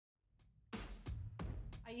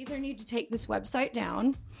I either need to take this website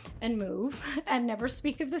down and move and never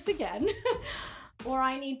speak of this again, or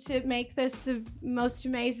I need to make this the most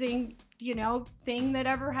amazing, thing that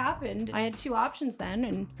ever happened. I had two options then.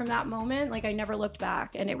 And from that moment, I never looked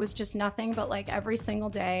back. And it was just nothing but every single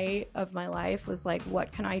day of my life was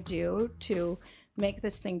what can I do to make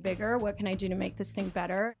this thing bigger? What can I do to make this thing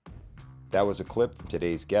better? That was a clip from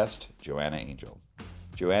today's guest, Joanna Angel.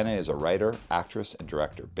 Joanna is a writer, actress, and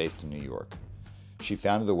director based in New York. She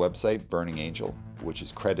founded the website Burning Angel, which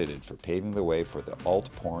is credited for paving the way for the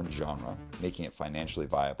alt porn genre, making it financially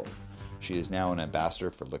viable. She is now an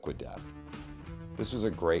ambassador for Liquid Death. This was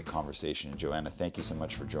a great conversation, and Joanna, thank you so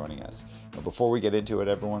much for joining us. Now, before we get into it,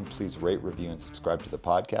 everyone, please rate, review, and subscribe to the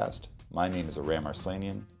podcast. My name is Aram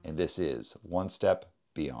Arslanian, and this is One Step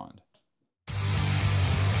Beyond.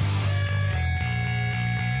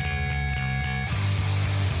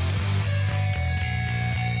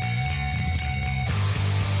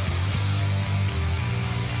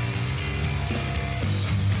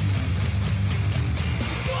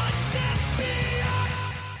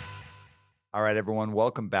 All right, everyone,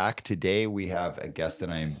 welcome back. Today we have a guest that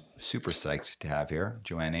I'm super psyched to have here,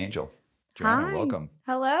 Joanna Angel. Joanna, Hi. welcome.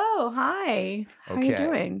 Hello. Hi. How are you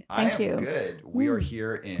doing? Thank you. Good. We are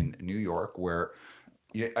here in New York, where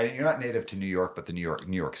you're not native to New York, but the New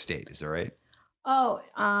York State. Is that right? Oh,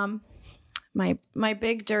 my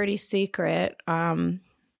big dirty secret that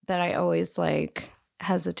I always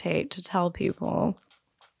hesitate to tell people.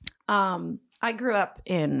 I grew up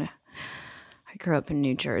in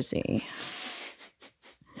New Jersey.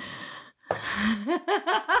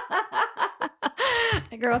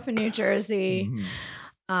 I grew up in New Jersey.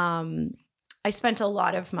 Mm-hmm. I spent a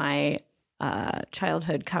lot of my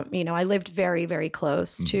childhood, I lived very, very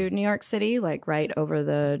close to New York City, right over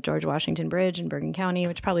the George Washington Bridge in Bergen County,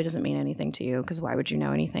 which probably doesn't mean anything to you because why would you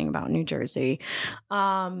know anything about New Jersey?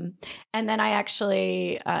 And then I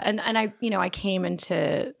actually, I came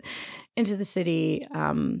into the city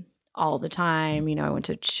all the time. I went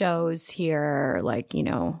to shows here,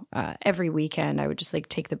 every weekend I would just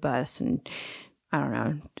take the bus and I don't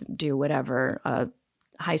know, do whatever a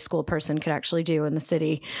high school person could actually do in the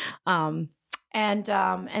city. And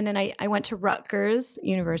then I went to Rutgers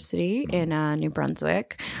University in New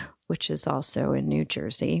Brunswick, which is also in New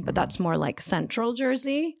Jersey, but that's more central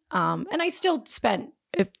Jersey. And I still spent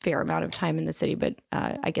a fair amount of time in the city, but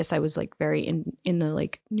I guess I was very in the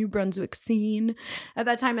New Brunswick scene at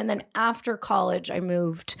that time. And then after college, I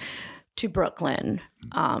moved to Brooklyn.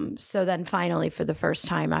 So then finally, for the first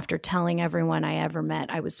time, after telling everyone I ever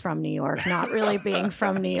met I was from New York, not really being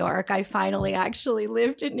from New York, I finally actually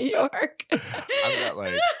lived in New York. I'm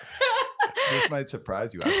not this might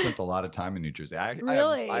surprise you. I spent a lot of time in New Jersey.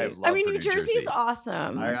 Really? I have love for New Jersey is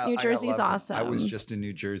awesome. New Jersey's awesome. I was just in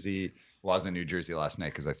New Jersey. Well, I was in New Jersey last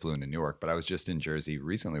night because I flew into New York, but I was just in Jersey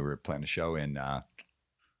recently. We were playing a show in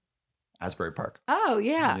Asbury Park. Oh,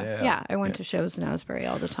 yeah. I went to shows in Asbury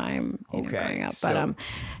all the time growing up. But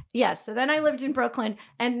so then I lived in Brooklyn,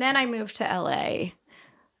 and then I moved to LA.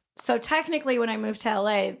 So technically, when I moved to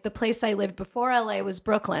LA, the place I lived before LA was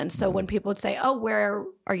Brooklyn. So when people would say, "Oh, where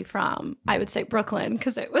are you from?" I would say Brooklyn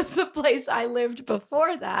because it was the place I lived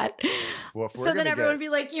before that. Well, so then everyone would be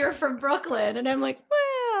like, "You're from Brooklyn," and I'm like,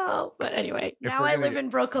 "Well," but anyway, now I live in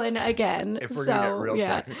Brooklyn again. If we're gonna get real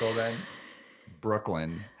technical, then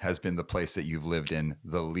Brooklyn has been the place that you've lived in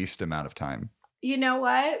the least amount of time. You know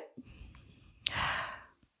what?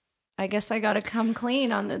 I guess I got to come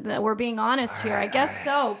clean on we're being honest here. I guess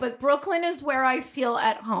so. But Brooklyn is where I feel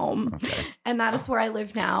at home. Okay. And that is where I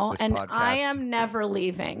live now. I am never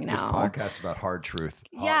leaving now. This podcast is about hard truth.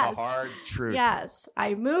 Yes. Hard truth. Yes.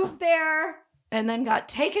 I moved there and then got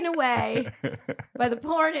taken away by the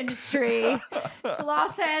porn industry to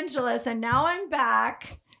Los Angeles. And now I'm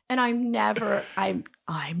back. And I'm never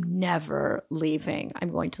leaving.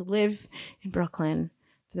 I'm going to live in Brooklyn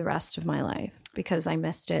for the rest of my life because I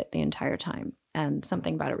missed it the entire time. And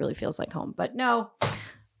something about it really feels like home. But no,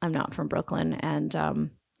 I'm not from Brooklyn.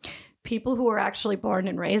 And people who are actually born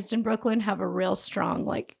and raised in Brooklyn have a real strong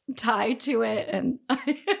tie to it. And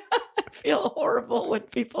I feel horrible when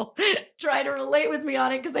people try to relate with me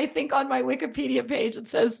on it because I think on my Wikipedia page it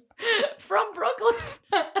says from Brooklyn.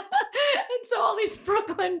 And so all these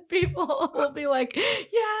Brooklyn people will be like,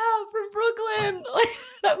 "Yeah, from Brooklyn."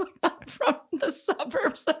 I'm from the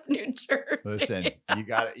suburbs of New Jersey. Listen, you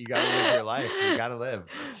got to live your life. You got to live.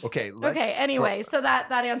 Okay. Anyway, so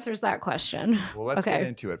that answers that question. Well, let's get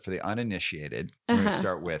into it. For the uninitiated, we're going to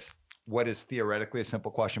start with what is theoretically a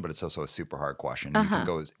simple question, but it's also a super hard question. You can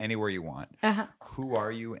go anywhere you want. Who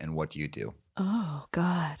are you and what do you do? Oh,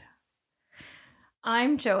 God.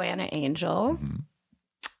 I'm Joanna Angel.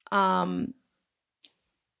 I'm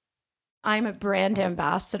a brand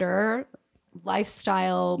ambassador,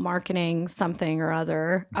 lifestyle marketing, something or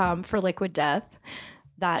other, for Liquid Death.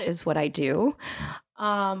 That is what I do.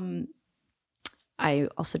 I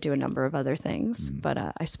also do a number of other things, but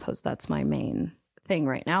I suppose that's my main thing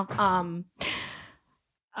right now.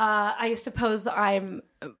 I suppose I'm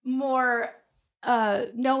more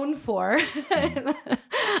known for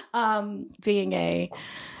being a,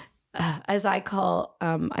 as I called it,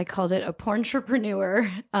 a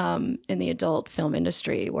porntrepreneur in the adult film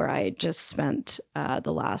industry, where I just spent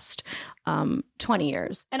the last 20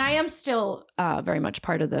 years. And I am still very much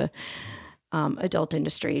part of the adult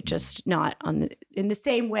industry, just not in the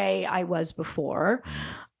same way I was before.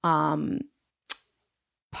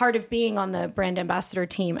 Part of being on the brand ambassador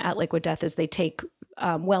team at Liquid Death is they take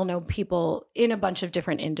well-known people in a bunch of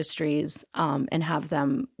different industries and have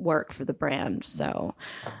them work for the brand. So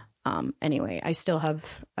anyway, I still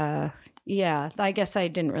have, I guess I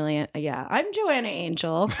didn't really, I'm Joanna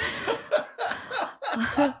Angel.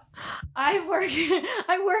 I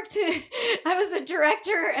was a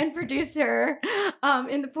director and producer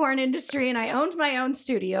in the porn industry, and I owned my own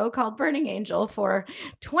studio called Burning Angel for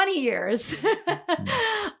 20 years.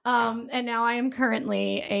 And now I am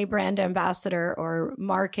currently a brand ambassador or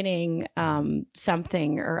marketing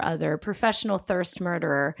something or other, professional thirst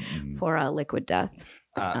murderer for Liquid Death.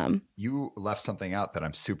 You left something out that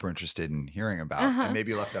I'm super interested in hearing about, and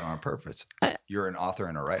maybe you left it on purpose. You're an author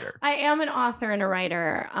and a writer. I am an author and a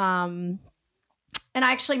writer. And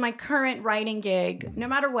actually, my current writing gig, no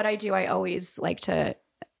matter what I do, I always like to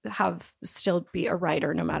still be a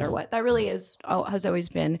writer, no matter what. That really has always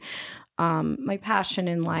been my passion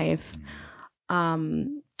in life.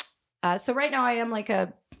 So right now, I am like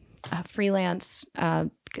a freelance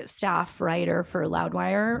staff writer for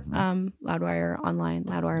Loudwire, Loudwire online,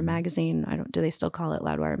 Loudwire magazine. Do they still call it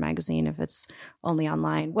Loudwire magazine if it's only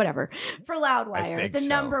online? Whatever. For Loudwire, the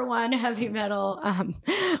number one heavy metal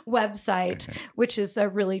website, which is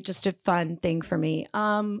really just a fun thing for me.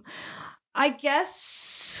 I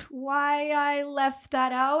guess why I left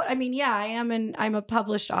that out. I mean, yeah, I'm a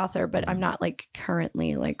published author, but I'm not like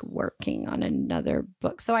currently like working on another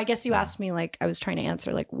book. So I guess you asked me, like, I was trying to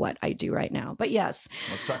answer like what I do right now. But yes,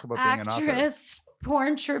 let's talk about being an author. Actress,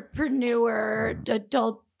 porntrepreneur,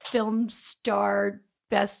 adult film star,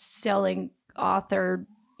 best-selling author,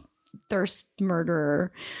 thirst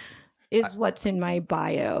murderer is what's in my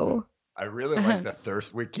bio. I really like the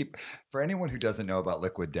thirst. For anyone who doesn't know about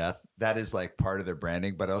Liquid Death, that is like part of their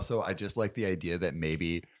branding. But also, I just like the idea that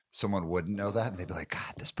maybe someone wouldn't know that, and they'd be like,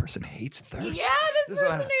 God, this person hates thirst. Yeah, this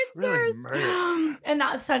person hates thirst. Murder. And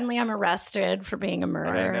suddenly I'm arrested for being a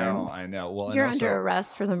murderer. I know. Well, you're under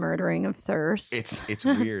arrest for the murdering of thirst. It's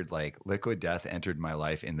weird. Like, Liquid Death entered my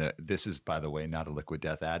life this is, by the way, not a Liquid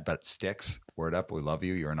Death ad, but Sticks. Word up. We love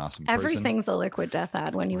you. You're an awesome person. Everything's a Liquid Death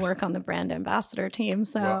ad when you work on the brand ambassador team.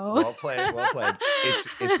 So well played.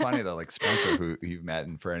 It's funny though. Like Spencer, who you've met,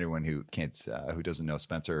 and for anyone who who doesn't know,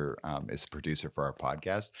 Spencer is a producer for our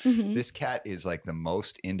podcast. This cat is like the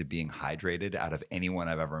most into being hydrated out of anyone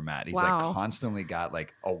I've ever met. He's like constantly got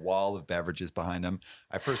like a wall of beverages behind him.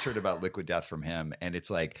 I first heard about Liquid Death from him, and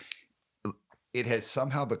it's like, it has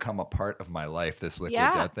somehow become a part of my life, this Liquid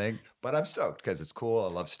Death thing. But I'm stoked because it's cool. I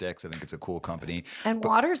love Sticks. I think it's a cool company. And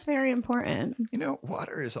water's very important.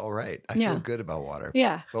 Water is all right. I feel good about water.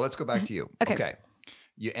 Yeah. But let's go back to you. Okay.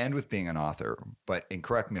 You end with being an author, but, and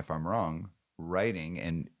correct me if I'm wrong, writing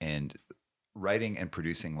and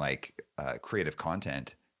producing like creative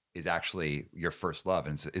content is actually your first love.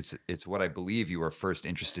 And it's what I believe you were first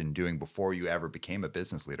interested in doing before you ever became a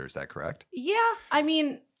business leader. Is that correct? Yeah. I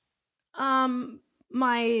mean,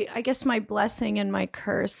 I guess my blessing and my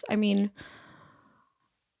curse. I mean,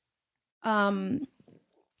 I've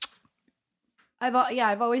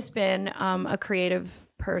always been a creative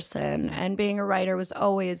person, and being a writer was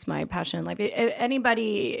always my passion. Like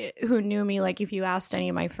anybody who knew me, like if you asked any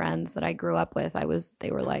of my friends that I grew up with,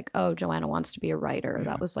 they were like, "Oh, Joanna wants to be a writer." Yeah.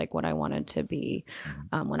 That was like what I wanted to be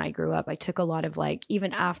when I grew up. I took a lot of like,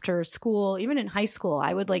 even after school, even in high school,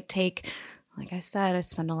 I would like take. Like I said, I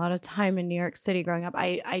spent a lot of time in New York City growing up.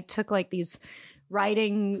 I took like these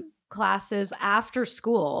writing classes after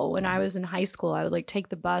school. When I was in high school, I would like take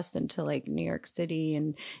the bus into like New York City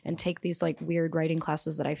and take these like weird writing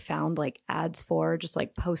classes that I found like ads for, just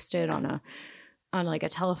like posted on like a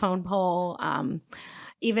telephone pole.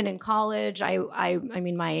 Even in college, I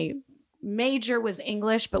mean, my major was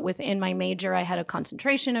English, but within my major, I had a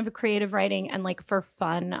concentration of creative writing, and like for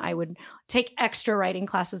fun, I would take extra writing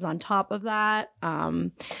classes on top of that.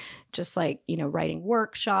 Just like, writing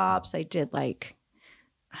workshops. I did like,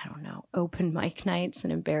 I don't don't know, open mic nights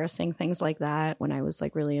and embarrassing things like that. When I was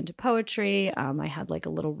like really into poetry, I had like a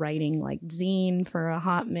little writing like zine for a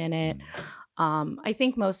hot minute. I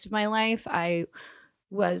think most of my life I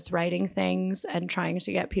was writing things and trying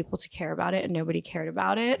to get people to care about it, and nobody cared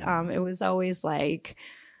about it. It was always like,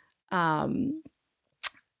 I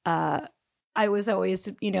was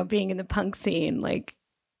always, being in the punk scene, like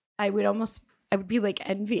I would be like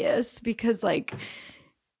envious because like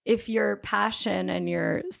if your passion and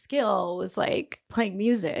your skill was like playing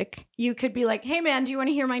music, you could be like, hey man, do you want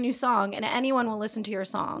to hear my new song? And anyone will listen to your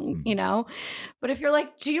song, But if you're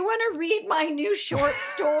like, do you want to read my new short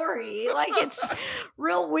story? Like it's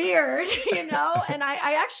real weird, And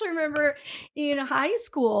I actually remember in high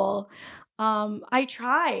school, I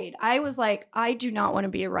tried. I was like, I do not want to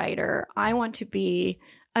be a writer. I want to be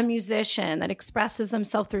a musician that expresses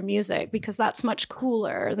themselves through music because that's much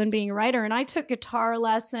cooler than being a writer. And I took guitar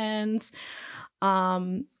lessons.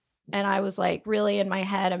 And I was like really in my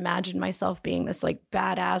head, imagined myself being this like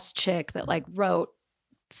badass chick that like wrote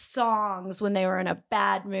songs when they were in a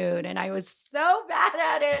bad mood. And I was so bad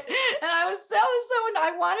at it. And I was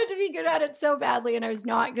I wanted to be good at it so badly. And I was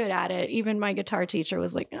not good at it. Even my guitar teacher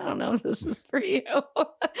was like, I don't know if this is for you.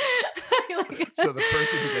 So the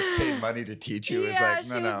person who gets paid money to teach you is like,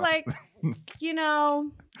 no. She was like,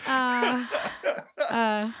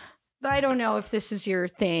 I don't know if this is your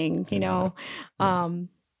thing,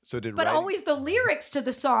 But always the lyrics to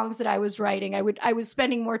the songs that I was writing, I was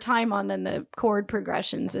spending more time on than the chord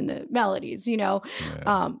progressions and the melodies, Yeah.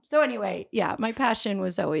 So anyway, my passion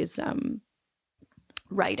was always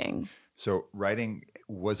writing. So writing,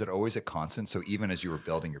 was it always a constant? So even as you were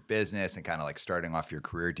building your business and kind of like starting off your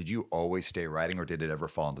career, did you always stay writing or did it ever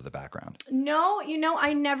fall into the background? No,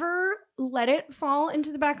 I never let it fall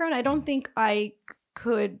into the background. I don't think I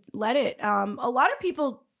could let it. A lot of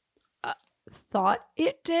people thought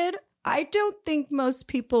it did. I don't think most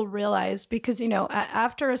people realized because,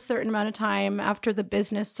 after a certain amount of time, after the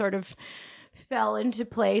business sort of fell into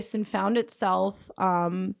place and found itself,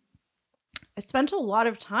 I spent a lot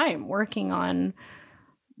of time working on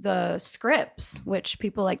the scripts, which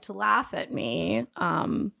people like to laugh at me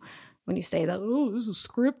when you say that, this is a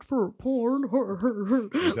script for a porn.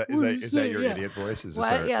 Is that your idiot voice?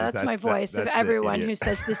 That's my voice of everyone who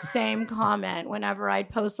says the same comment whenever I'd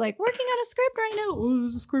post like, working on a script right now.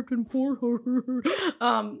 There's a script in porn.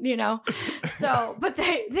 So, but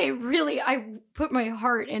they really, I put my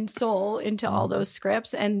heart and soul into all those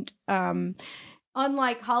scripts. And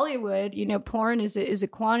unlike Hollywood, porn is a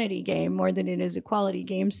quantity game more than it is a quality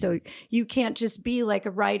game. So you can't just be like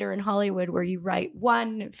a writer in Hollywood where you write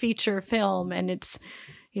one feature film and it's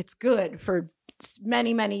good for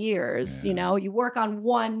many, many years. Yeah. You work on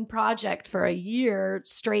one project for a year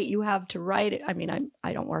straight. You have to write it. I mean,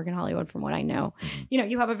 I don't work in Hollywood from what I know.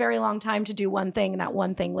 You have a very long time to do one thing and that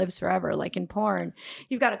one thing lives forever. Like in porn,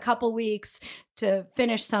 you've got a couple weeks to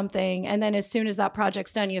finish something. And then as soon as that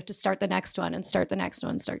project's done, you have to start the next one and start the next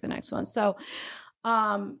one, start the next one. So,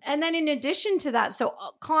 and then in addition to that, so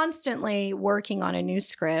constantly working on a new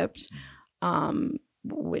script,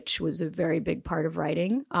 which was a very big part of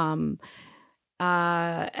writing.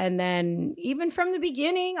 And then even from the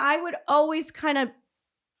beginning, I would always kind of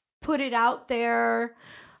put it out there.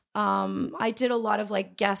 I did a lot of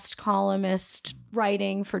like guest columnist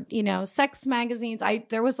writing for, sex magazines.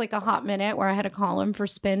 There was like a hot minute where I had a column for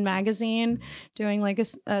Spin magazine doing like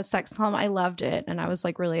a sex column. I loved it. And I was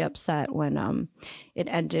like really upset when it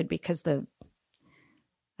ended because the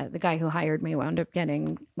guy who hired me wound up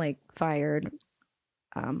getting like fired.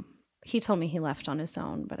 He told me he left on his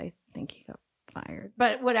own, but I think he got fired.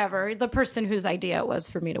 But whatever. The person whose idea it was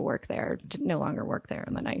for me to work there did no longer work there.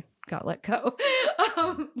 And then I got let go.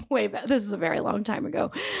 Way back. This is a very long time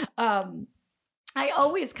ago. I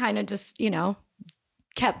always kind of just,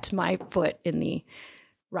 kept my foot in the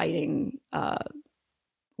writing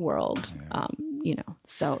world,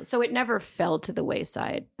 So it never fell to the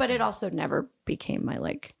wayside, but it also never became my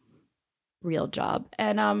like real job.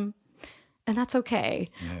 And that's okay.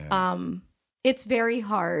 Yeah. It's very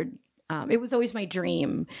hard. It was always my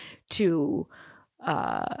dream to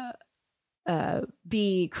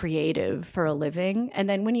be creative for a living. And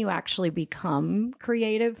then when you actually become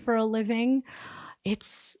creative for a living,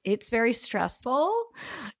 it's very stressful,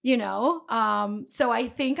 So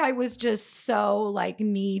I think I was just so like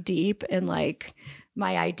knee deep in like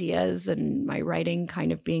my ideas and my writing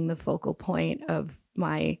kind of being the focal point of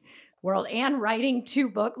my world and writing 2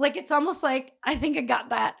 books. Like, it's almost like I think I got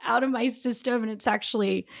that out of my system, and it's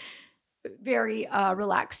actually very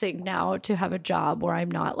relaxing now to have a job where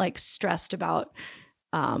I'm not like stressed about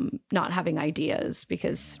not having ideas,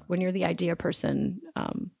 because when you're the idea person,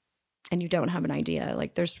 and you don't have an idea,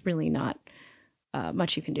 like there's really not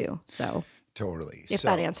much you can do. So totally. If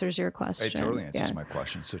that answers your question. It totally answers my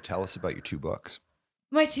question. So tell us about your 2 books.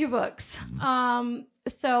 My 2 books.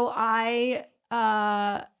 So I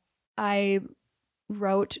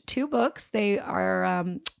wrote 2 books. They are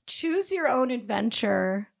choose your own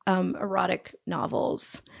adventure erotic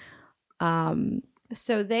novels.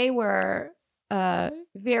 So they were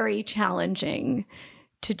very challenging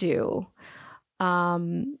to do.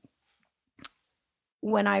 When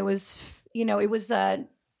I was, it was the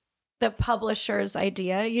publisher's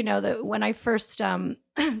idea, that when I first,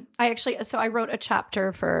 I wrote a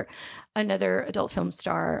chapter for another adult film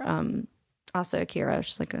star, Asa Akira.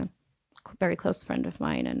 She's like a very close friend of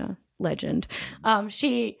mine and a legend.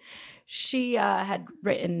 She had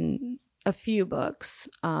written a few books.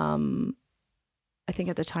 I think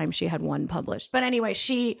at the time she had 1 published. But anyway,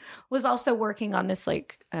 she was also working on this,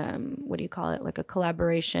 like, what do you call it? Like a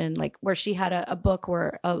collaboration, like where she had a book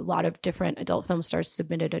where a lot of different adult film stars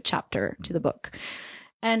submitted a chapter to the book.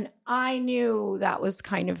 And I knew that was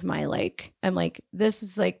kind of my, like, I'm like, this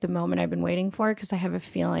is like the moment I've been waiting for, because I have a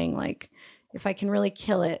feeling like if I can really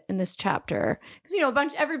kill it in this chapter, because,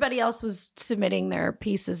 everybody else was submitting their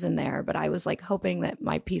pieces in there, but I was like hoping that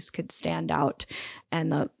my piece could stand out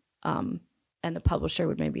and the publisher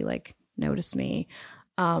would maybe like notice me.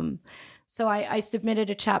 So I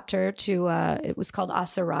submitted a chapter to, it was called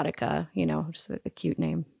Asa Erotica, just a cute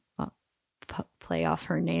name, play off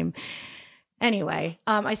her name. Anyway,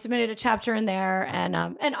 I submitted a chapter in there,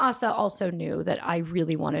 and Asa also knew that I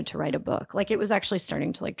really wanted to write a book. Like, it was actually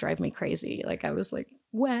starting to like drive me crazy. Like, I was like,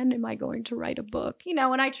 when am I going to write a book? And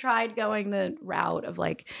I tried going the route of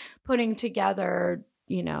like putting together,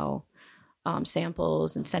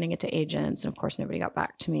 samples and sending it to agents. And of course, nobody got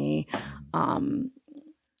back to me. And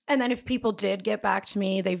then if people did get back to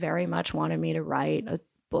me, they very much wanted me to write a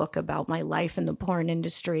book about my life in the porn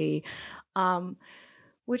industry,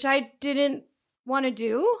 which I didn't want to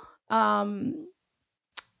do.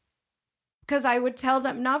 Because I would tell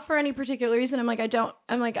them, not for any particular reason. I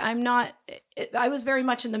was very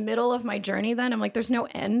much in the middle of my journey then. I'm like, there's no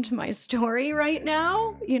end to my story right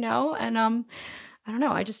now, and I don't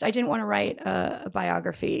know. I didn't want to write a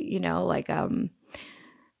biography,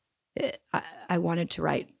 I wanted to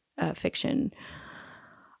write fiction.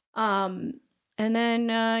 And then,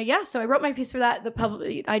 so I wrote my piece for that. The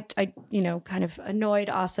public, I kind of annoyed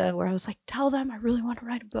Asa, where I was like, tell them I really want to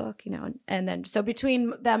write a book, and then, so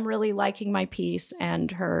between them really liking my piece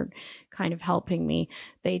and her kind of helping me,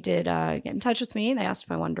 they did get in touch with me, and they asked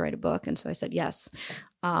if I wanted to write a book. And so I said, yes.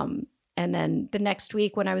 And then the next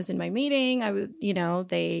week when I was in my meeting,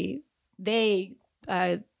 they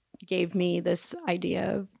gave me this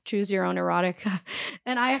idea of choose your own erotica.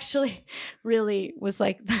 And I actually really was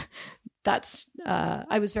like,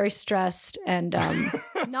 I was very stressed and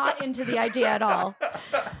not into the idea at all.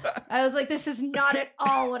 I was like, this is not at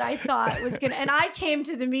all what I thought was going to, and I came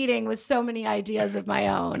to the meeting with so many ideas of my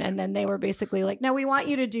own. And then they were basically like, no, we want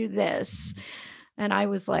you to do this. And I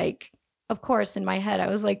was like, of course, in my head, I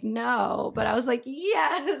was like, no, but I was like,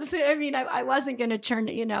 yes. I mean, I wasn't going to turn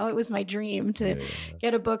it, it was my dream to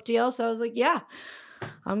get a book deal. So I was like, yeah,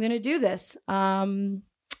 I'm going to do this. So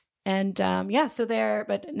there,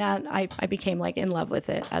 but now I became like in love with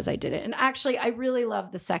it as I did it. And actually, I really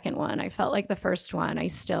loved the second one. I felt like the first one, I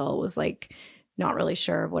still was like, not really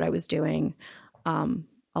sure of what I was doing.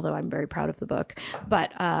 Although I'm very proud of the book,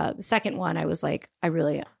 but the second one, I was like, I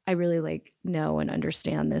really like know and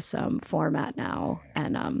understand this format now,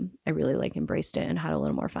 and I really like embraced it and had a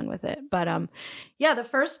little more fun with it. But the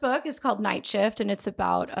first book is called Night Shift, and it's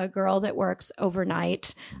about a girl that works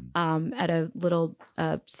overnight at a little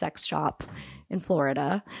sex shop in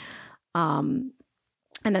Florida.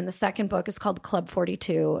 And then the second book is called Club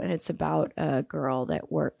 42, and it's about a girl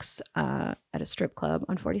that works at a strip club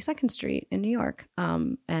on 42nd Street in New York.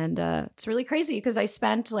 And it's really crazy because I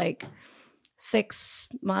spent like 6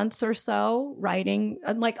 months or so writing,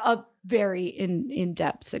 like a very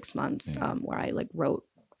in-depth 6 months where I like wrote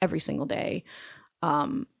every single day.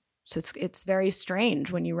 So it's very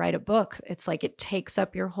strange when you write a book. It's like it takes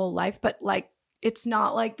up your whole life, but like it's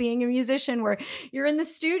not like being a musician where you're in the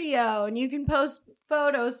studio and you can post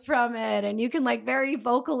photos from it and you can like very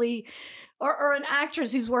vocally, or an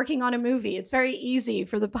actress who's working on a movie. It's very easy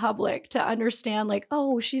for the public to understand like,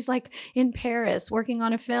 oh, she's like in Paris working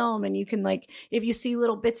on a film. And you can like, if you see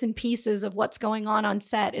little bits and pieces of what's going on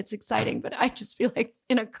set, it's exciting. But I just feel like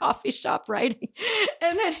in a coffee shop writing.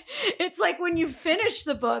 And then it's like when you finish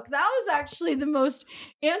the book, that was actually the most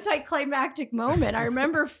anticlimactic moment. I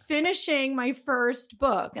remember finishing my first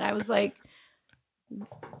book and I was like,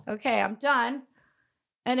 okay, I'm done.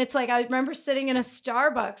 And it's like, I remember sitting in a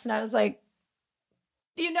Starbucks and I was like,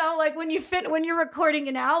 like when you're recording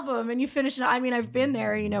an album and you finish it, I mean, I've been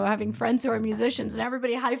there, having friends who are musicians and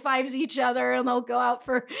everybody high fives each other and they'll go out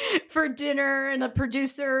for dinner and the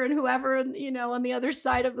producer and whoever, on the other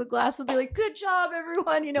side of the glass will be like, good job,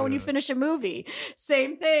 everyone. When you finish a movie,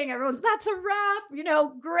 same thing. Everyone's, that's a wrap,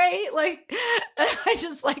 great. Like, I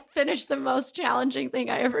just finished the most challenging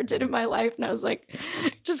thing I ever did in my life. And I was like,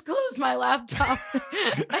 just closed my laptop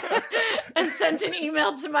and sent an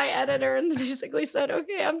email to my editor and basically said,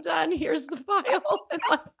 okay, I'm done. Here's the file.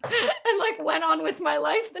 And went on with my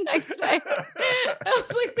life the next day. I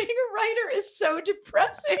was like, being a writer is so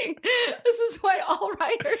depressing. This is why all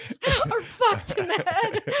writers are fucked in the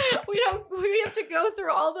head. We have to go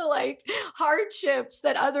through all the hardships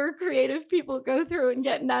that other creative people go through and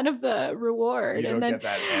get none of the reward. You don't and then, get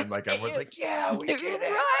that end. Everyone's like, yeah, we did it.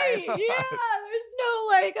 Right. Yeah. There's no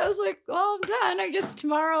I was like, well, I'm done. I guess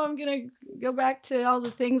tomorrow I'm going to go back to all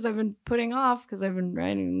the things I've been putting off because I've been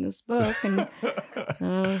writing this book and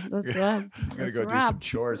that's that. I'm going to go do some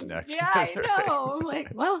chores next. Yeah, I know. I'm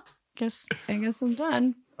like, well, I guess I'm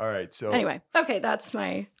done. All right. So anyway, okay, that's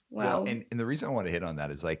my Well, and the reason I want to hit on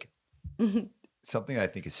that is something I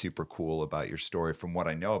think is super cool about your story, from what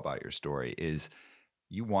I know about your story, is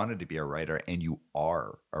you wanted to be a writer and you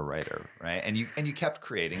are a writer, right? And you kept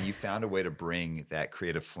creating. You found a way to bring that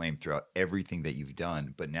creative flame throughout everything that you've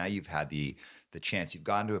done. But now you've had the chance, you've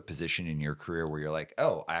gotten to a position in your career where you're like,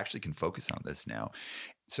 oh, I actually can focus on this now.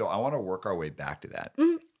 So I want to work our way back to that.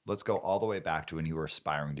 Mm-hmm. Let's go all the way back to when you were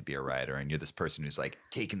aspiring to be a writer and you're this person who's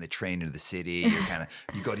taking the train into the city. You're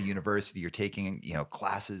you go to university, you're taking,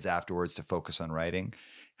 classes afterwards to focus on writing.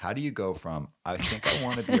 How do you go from, I think I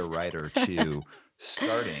want to be a writer, to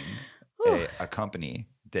starting a company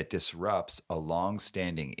that disrupts a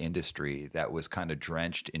long-standing industry that was kind of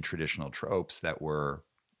drenched in traditional tropes that were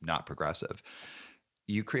not progressive?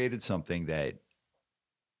 You created something that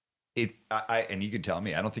and you can tell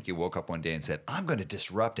me, I don't think you woke up one day and said, I'm going to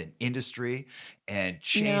disrupt an industry and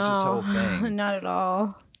change this whole thing. Not at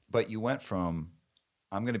all. But you went from,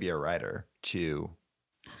 I'm going to be a writer, to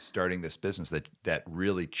starting this business that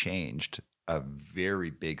really changed a very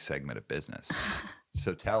big segment of business.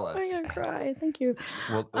 So tell us. I'm going to cry. Thank you.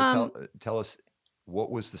 Well, tell us,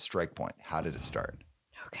 what was the strike point? How did it start?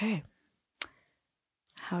 Okay.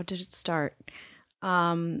 How did it start?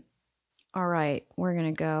 All right, we're going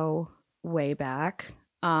to go way back.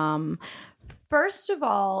 First of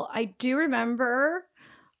all, I do remember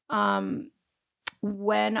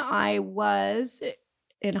when I was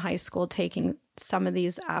in high school taking some of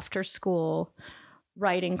these after school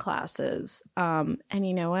writing classes. And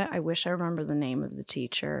you know what? I wish I remember the name of the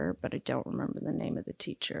teacher, but I don't remember the name of the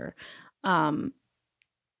teacher.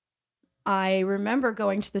 I remember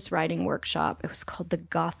going to this writing workshop. It was called the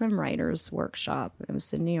Gotham Writers Workshop. It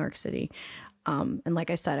was in New York City. And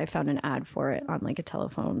like I said, I found an ad for it on a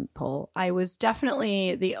telephone pole. I was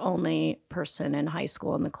definitely the only person in high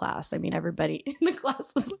school in the class. I mean, everybody in the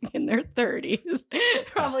class was in their 30s,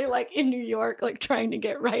 probably in New York, trying to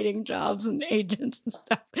get writing jobs and agents and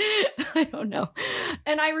stuff. I don't know.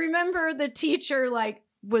 And I remember the teacher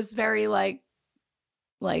was very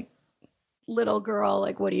little girl,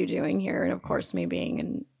 what are you doing here? And of course, me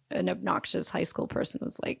being an obnoxious high school person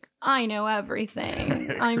was like, I know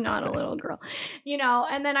everything. I'm not a little girl,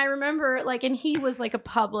 And then I remember and he was a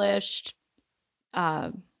published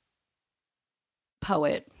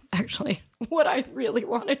poet, actually, what I really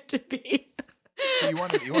wanted to be. So you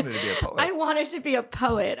wanted to be a poet? I wanted to be a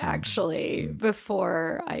poet, actually,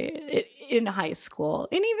 before in high school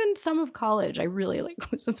and even some of college. I really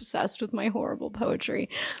was obsessed with my horrible poetry.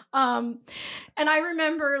 And I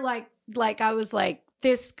remember I was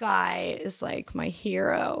this guy is my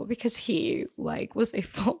hero because he was a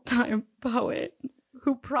full-time poet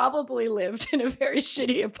who probably lived in a very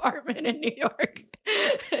shitty apartment in New York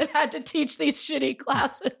and had to teach these shitty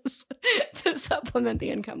classes to supplement the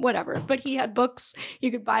income, whatever. But he had books you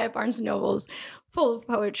could buy at Barnes & Noble's full of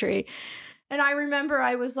poetry. And I remember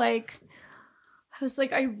I was I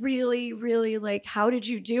really, really how did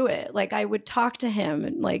you do it? I would talk to him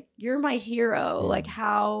and you're my hero.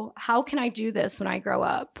 How can I do this when I grow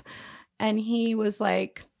up? And he was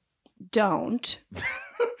don't.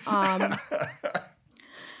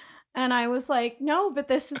 And I was no, but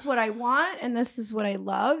this is what I want. And this is what I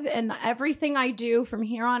love. And everything I do from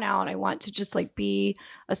here on out, I want to just be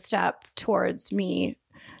a step towards me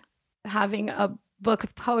having a book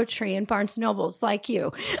of poetry in Barnes & Noble's like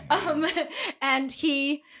you. And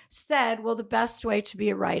he said, well, the best way to be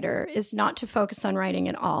a writer is not to focus on writing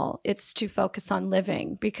at all. It's to focus on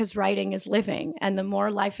living, because writing is living. And the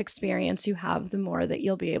more life experience you have, the more that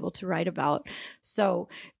you'll be able to write about. So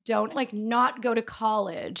don't not go to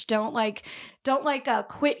college. Don't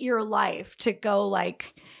quit your life to go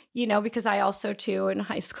because I also too in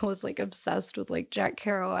high school was obsessed with Jack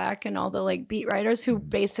Kerouac and all the beat writers who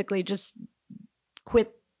basically just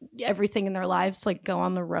quit everything in their lives to go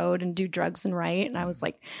on the road and do drugs and write. And I was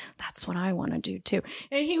like, that's what I want to do too.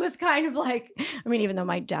 And he was kind of even though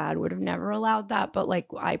my dad would have never allowed that, but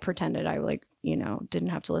I pretended I didn't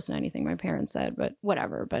have to listen to anything my parents said, but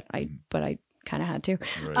whatever. But I kind of had to.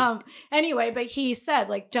 Right. Anyway, but he said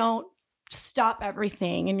don't stop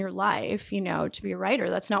everything in your life, to be a writer.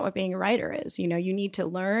 That's not what being a writer is. You need to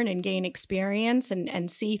learn and gain experience and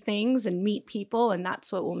see things and meet people. And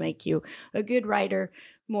that's what will make you a good writer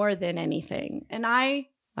more than anything. And I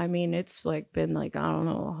mean, it's been I don't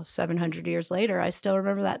know, 700 years later, I still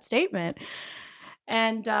remember that statement.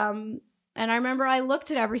 And I remember I looked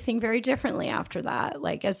at everything very differently after that,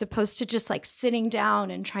 as opposed to just sitting down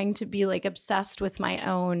and trying to be obsessed with my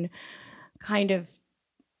own kind of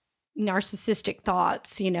narcissistic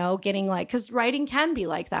thoughts, getting because writing can be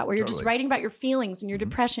like that, where you're just writing about your feelings and your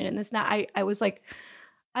depression and this and that. I was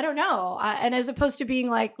I don't know. And as opposed to being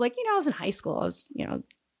I was in high school, I was,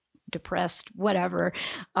 depressed, whatever.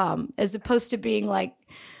 As opposed to being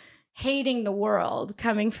hating the world,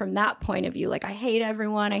 coming from that point of view. I hate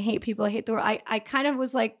everyone. I hate people. I hate the world. I kind of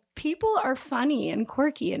was people are funny and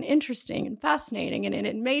quirky and interesting and fascinating. And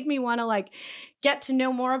it made me want to get to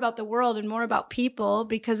know more about the world and more about people,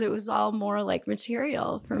 because it was all more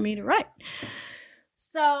material for me to write.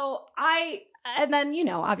 So and then,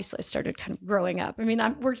 obviously I started kind of growing up. I mean,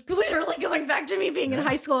 we're literally going back to me being in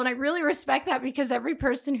high school. And I really respect that, because every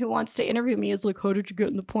person who wants to interview me is how did you get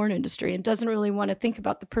in the porn industry? And doesn't really want to think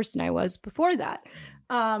about the person I was before that.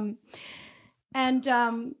 So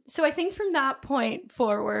I think from that point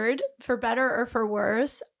forward, for better or for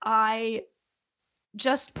worse, I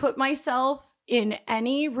just put myself in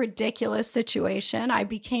any ridiculous situation. I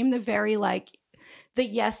became the very the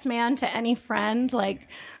yes man to any friend,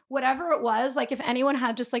 whatever it was. If anyone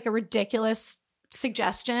had just a ridiculous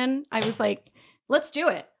suggestion, I was let's do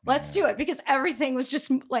it. Let's do it. Because everything was just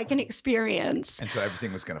an experience. And so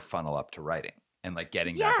everything was going to funnel up to writing and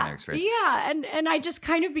getting back in their experience. Yeah. And I just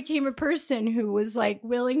kind of became a person who was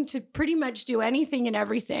willing to pretty much do anything and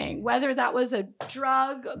everything, whether that was a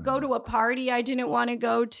drug, go to a party I didn't want to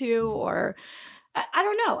go to, or I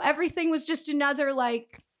don't know. Everything was just another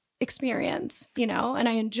experience, and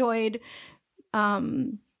I enjoyed,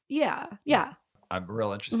 yeah. I'm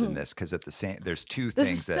real interested in this, because there's two things that.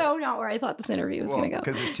 This is so not where I thought this interview was going to go.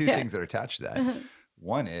 Because there's two things that are attached to that.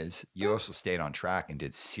 One is you also stayed on track and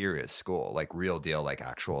did serious school, real deal,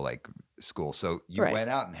 actual school. So you went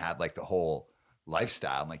out and had the whole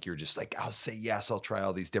lifestyle, and you're just I'll say yes, I'll try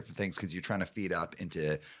all these different things, because you're trying to feed up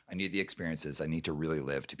into, I need the experiences, I need to really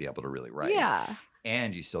live to be able to really write. Yeah.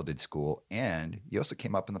 And you still did school, and you also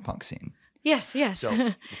came up in the punk scene. Yes.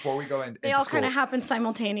 So before we go into they all kind of happen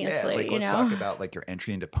simultaneously. Let's talk about your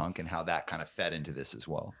entry into punk and how that kind of fed into this as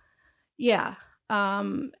well. Yeah.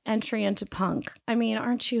 Entry into punk. I mean,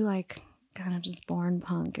 aren't you kind of just born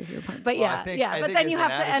punk if you're punk? But I think but then you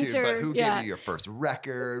have to enter. But who gave you your first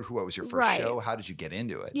record? What was your first show? How did you get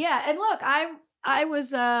into it? Yeah, and look, I was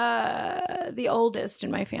the oldest in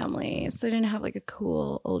my family, so I didn't have a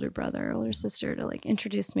cool older brother, older sister to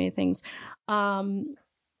introduce me to things. And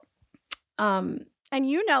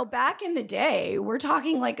back in the day, we're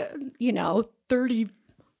talking 30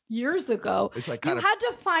 years ago, it's you had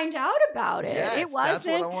to find out about it. Yes, it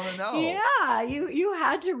wasn't. That's what I want to know. Yeah, you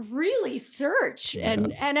had to really search. Yeah.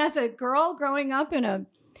 And as a girl growing up in a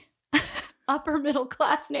upper middle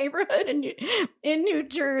class neighborhood in New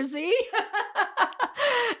Jersey,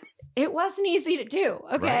 it wasn't easy to do.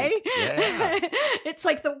 Okay. Right. Yeah. It's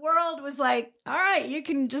the world was all right, you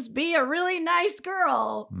can just be a really nice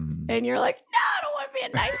girl. Mm-hmm. And you're no, I don't want to be a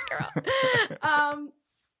nice girl.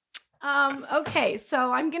 Okay.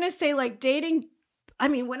 So I'm going to say dating. I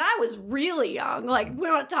mean, when I was really young, we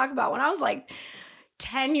want to talk about when I was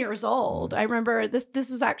 10 years old. I remember this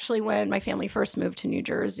was actually when my family first moved to New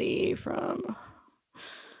Jersey from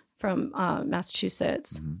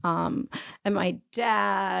Massachusetts. Mm-hmm. And my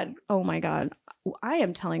dad, oh my God, I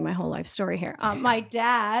am telling my whole life story here. My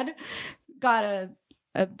dad got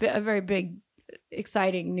a very big,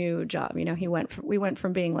 exciting new job. We went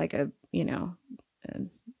from being a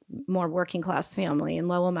more working class family in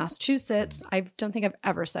Lowell, Massachusetts. I don't think I've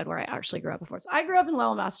ever said where I actually grew up before. So I grew up in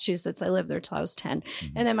Lowell, Massachusetts. I lived there till I was 10.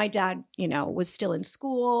 And then my dad, was still in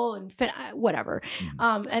school and whatever.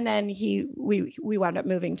 And then we wound up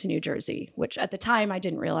moving to New Jersey, which at the time I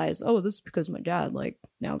didn't realize, oh, this is because my dad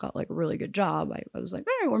now got a really good job. I was like,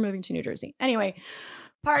 all right, we're moving to New Jersey. Anyway,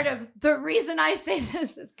 part of the reason I say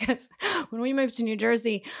this is because when we moved to New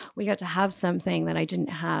Jersey, we got to have something that I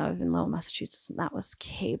didn't have in Lowell, Massachusetts, and that was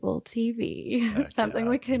cable TV, something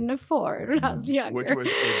we couldn't afford when I was younger. Which was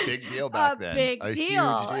a big deal back then. A huge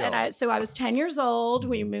deal. And so I was 10 years old.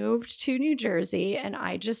 We moved to New Jersey, and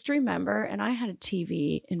I just remember, and I had a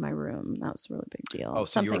TV in my room. That was a really big deal. Oh,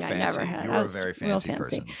 so something you were fancy. I never had. You were a very fancy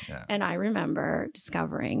person. Yeah. And I remember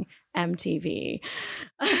discovering MTV.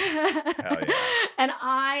 Hell yeah. And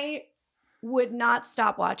I would not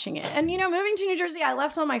stop watching it. And, moving to New Jersey, I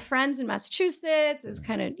left all my friends in Massachusetts. It was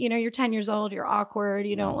kind of, you're 10 years old, you're awkward,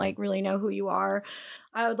 you don't really know who you are.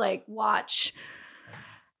 I would watch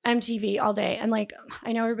MTV all day. And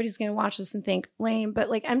I know everybody's going to watch this and think lame, but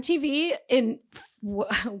MTV in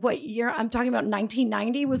what year? I'm talking about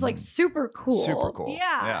 1990 was super cool. Super cool.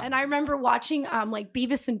 Yeah. And I remember watching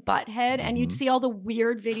Beavis and Butthead, and you'd see all the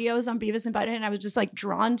weird videos on Beavis and Butthead, and I was just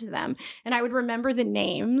drawn to them. And I would remember the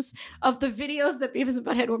names of the videos that Beavis and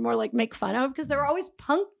Butthead would more make fun of, because there were always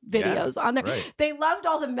punk videos on there. Right. They loved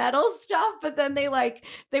all the metal stuff, but then they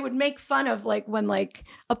would make fun of when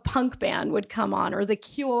a punk band would come on, or The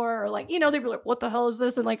Cure, or they'd be like, what the hell is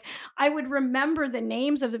this? And I would remember the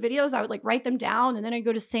names of the videos. I would write them down, and then I'd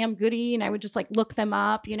go to Sam Goody and I would just look them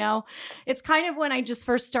up. It's kind of when I just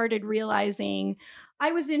first started realizing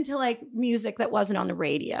I was into music that wasn't on the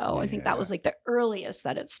radio. I think that was the earliest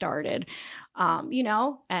that it started,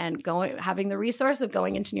 and having the resource of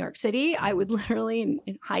going into New York City. I would literally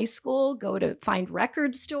in high school go to find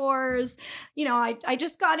record stores. I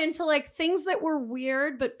just got into things that were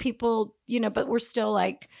weird, but people, but were still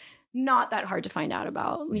not that hard to find out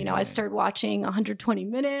about. I started watching 120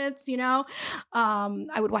 Minutes, I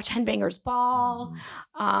would watch Headbangers Ball.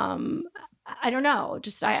 I don't know,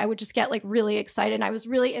 I would just get really excited. And I was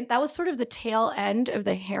and that was sort of the tail end of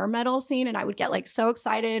the hair metal scene. And I would get so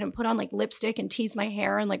excited and put on lipstick and tease my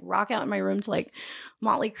hair and rock out in my room to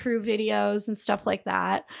Motley Crue videos and stuff like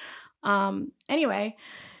that. Anyway,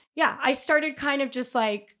 yeah, I started kind of just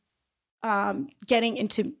getting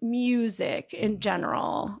into music in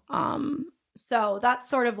general. So that's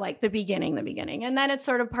sort of the beginning. And then it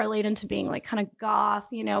sort of parlayed into being kind of goth,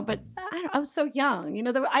 but I was so young,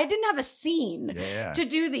 I didn't have a scene to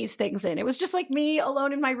do these things in. It was just me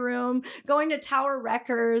alone in my room, going to Tower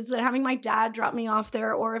Records and having my dad drop me off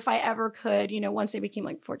there. Or if I ever could, once I became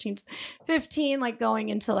 14, 15, going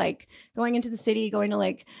into the city, going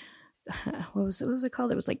to what was it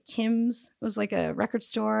called? It was Kim's. It was a record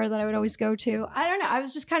store that I would always go to. I don't know. I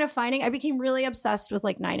was just kind of I became really obsessed with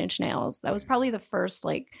 9 Inch Nails. That was probably the first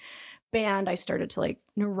band I started to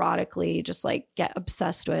neurotically just get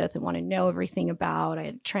obsessed with and want to know everything about. I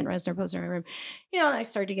had Trent Reznor poster in my room, and I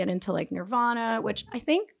started to get into Nirvana, which I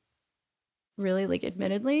think really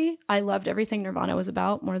admittedly, I loved everything Nirvana was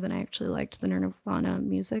about more than I actually liked the Nirvana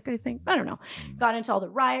music. I think, I don't know, got into all the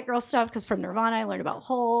Riot Girl stuff because from Nirvana I learned about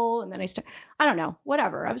Hole, and then I don't know,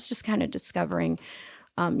 whatever. I was just kind of discovering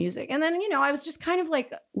music, and then I was just kind of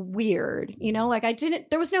weird,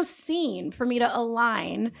 there was no scene for me to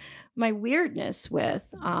align my weirdness with.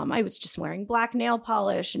 I was just wearing black nail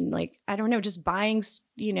polish and I don't know, just buying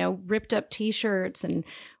ripped up t-shirts and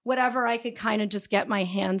whatever I could kind of just get my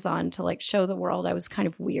hands on to show the world I was kind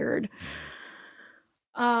of weird.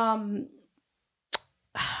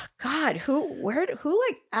 God, who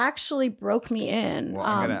actually broke me in? Well,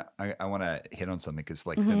 I want to hit on something because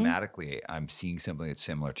thematically I'm seeing something that's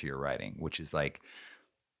similar to your writing, which is you're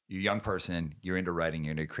a young person, you're into writing,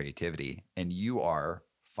 you're into creativity, and you are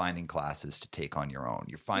finding classes to take on your own.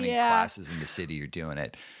 You're finding classes in the city, you're doing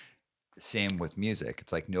it. Same with music.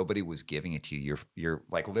 It's nobody was giving it to you. You're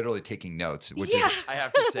literally taking notes, which is, I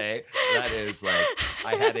have to say, that is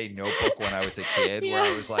I had a notebook when I was a kid where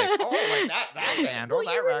I was that band or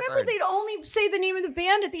that record. Remember they'd only say the name of the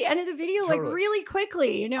band at the end of the video, totally. Really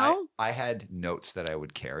quickly, I had notes that I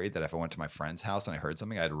would carry that if I went to my friend's house and I heard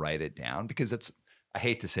something, I'd write it down because I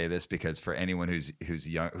hate to say this because for anyone who's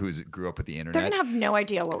young, who's grew up with the internet, they're gonna have no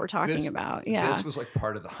idea what we're talking about. Yeah, this was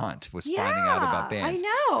part of the hunt, was finding out about bands. I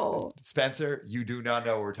know, Spencer, you do not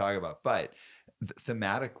know what we're talking about, but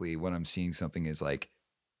thematically, what I'm seeing something is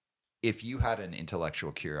if you had an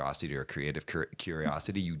intellectual curiosity or a creative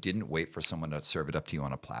curiosity, you didn't wait for someone to serve it up to you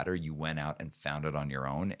on a platter. You went out and found it on your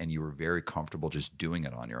own, and you were very comfortable just doing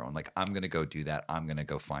it on your own. Like, I'm going to go do that. I'm going to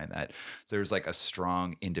go find that. So there's like a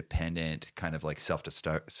strong, independent kind of like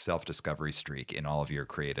self-discovery streak in all of your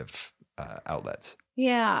creative outlets.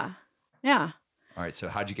 Yeah. Yeah. All right. So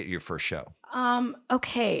how'd you get your first show?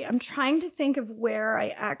 Okay. I'm trying to think of where I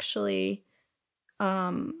actually,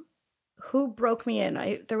 who broke me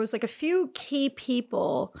in. There was like a few key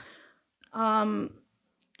people. I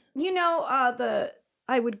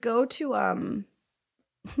would go to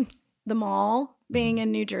the mall, being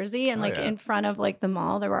in New Jersey, and in front of like the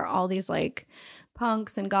mall, there were all these like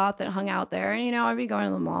punks and goth that hung out there. And, I'd be going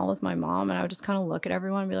to the mall with my mom, and I would just kind of look at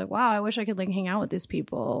everyone and be like, wow, I wish I could like hang out with these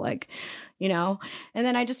people. Like, and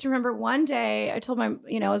then I just remember one day I told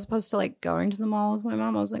as opposed to like going to the mall with my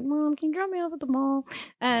mom, I was like, Mom, can you drop me off at the mall?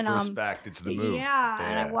 And respect, it's the move. Yeah.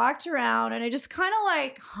 And I walked around and I just kind of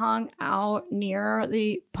like hung out near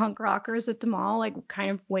the punk rockers at the mall, like kind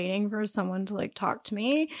of waiting for someone to like talk to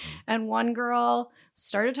me. And one girl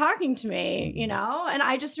started talking to me, and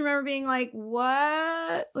I just remember being like,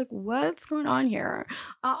 what? Like, what's going on here?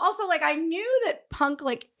 Also, like, I knew that punk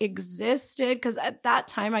like existed because at that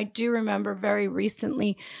time, I do remember very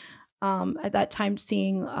recently at that time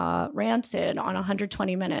seeing Rancid on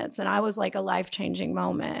 120 Minutes. And I was like a life-changing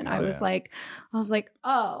moment. I was like,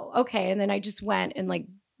 oh, okay. And then I just went and like,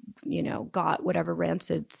 got whatever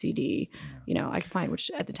Rancid CD, I could find, which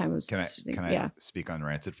at the time was. Can I speak on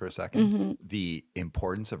Rancid for a second? Mm-hmm. The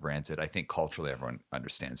importance of Rancid, I think culturally everyone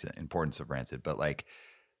understands the importance of Rancid, but like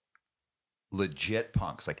legit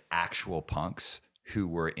punks, like actual punks who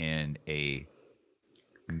were in a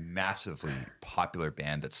massively popular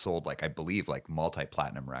band that sold like, I believe like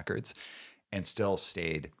multi-platinum records and still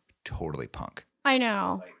stayed totally punk. I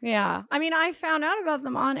know. Yeah. I mean, I found out about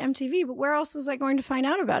them on MTV, but where else was I going to find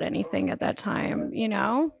out about anything at that time, You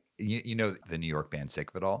know the New York band Sick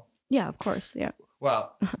of It All? Yeah, of course. Yeah.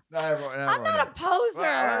 Well, I'm not a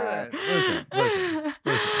poser. Listen.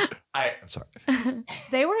 I'm sorry.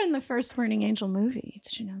 They were in the first Burning Angel movie.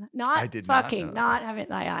 Did you know that? I did not know that. Not having.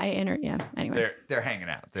 Yeah. Anyway, they're hanging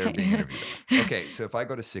out. They're being interviewed. Okay, so if I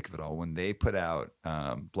go to Sick of It All, when they put out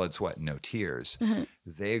Blood, Sweat, and No Tears,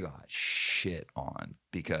 they got shit on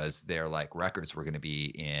because their like records were going to be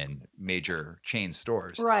in major chain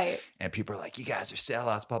stores, right? And people are like, "You guys are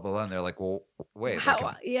sellouts," blah blah blah. And they're like, "Well, wait,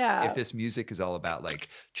 if this music is all about like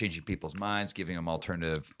changing people's minds, giving them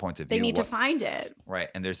alternative points of view, they need to find it, right?"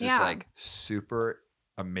 And there's this like super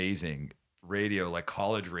amazing radio, like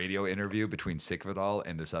college radio interview between Sick of It All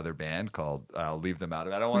and this other band called I'll leave them out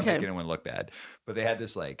of it. I don't want to make anyone look bad, but they had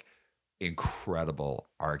this like incredible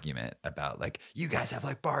argument about like, you guys have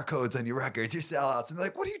like barcodes on your records, you're sellouts, and they're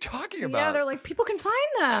like, what are you talking about? Yeah, they're like, people can find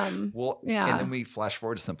them. Well, and then we flash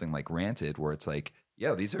forward to something like Rancid, where it's like,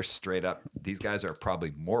 these are straight up, these guys are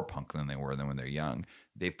probably more punk than they were when they're young.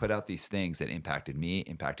 They've put out these things that impacted me,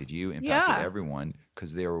 impacted you, impacted everyone,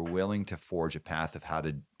 because they were willing to forge a path of how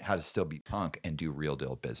to still be punk and do real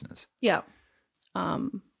deal business. Yeah,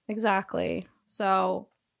 exactly. So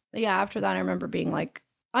after that, I remember being like,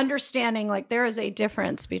 understanding like there is a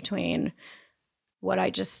difference between what I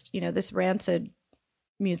just, this Rancid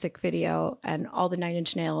music video and all the 9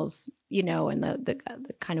 Inch Nails, and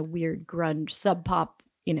the kind of weird grunge sub pop,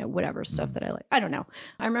 whatever stuff that I like. I don't know.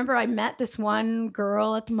 I remember I met this one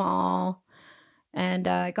girl at the mall and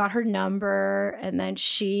I got her number, and then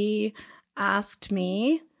she asked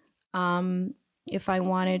me if I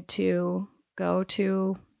wanted to go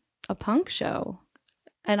to a punk show,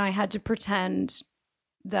 and I had to pretend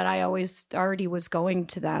that I already was going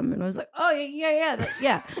to them, and was like, oh yeah.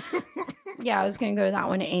 Yeah, I was going to go to that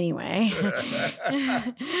one anyway.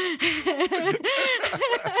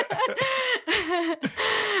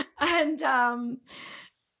 And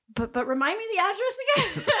but remind me the address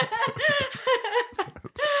again.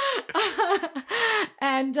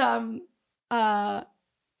 And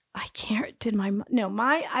I can't.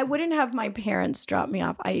 I wouldn't have my parents drop me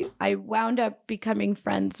off. I wound up becoming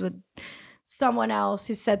friends with someone else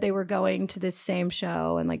who said they were going to this same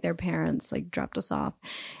show, and like their parents like dropped us off.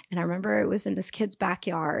 And I remember it was in this kid's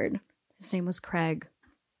backyard. His name was Craig.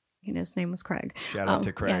 Shout out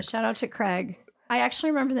to Craig. Yeah, shout out to Craig. I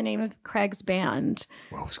actually remember the name of Craig's band.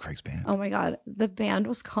 What was Craig's band? Oh my God. The band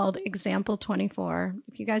was called Example 24.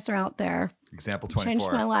 If you guys are out there. Example 24.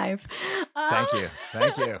 Changed my life. Thank you.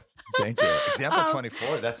 Example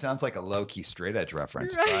 24. That sounds like a low-key straight edge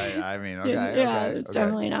reference. Right. I mean, okay. Yeah, it's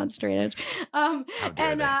definitely not straight edge.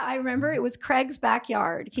 I remember it was Craig's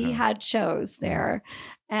backyard. He had shows there.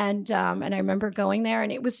 And I remember going there,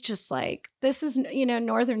 and it was just like, this is,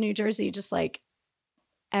 northern New Jersey, just like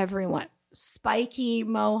everyone, spiky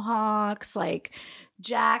mohawks, like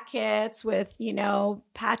jackets with,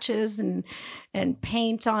 patches and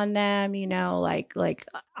paint on them, like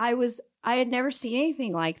I had never seen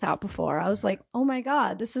anything like that before. I was like, oh my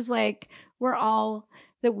God, this is like, we're all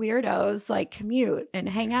the weirdos, like commute and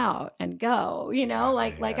hang out and go,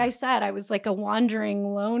 like I said, I was like a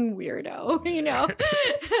wandering lone weirdo,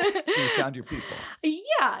 So you found your people.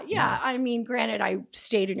 Yeah. I mean, granted, I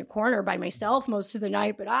stayed in a corner by myself most of the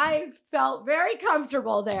night, but I felt very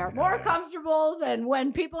comfortable there, more comfortable than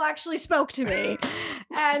when people actually spoke to me.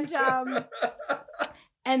 And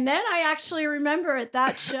then I actually remember at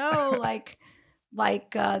that show,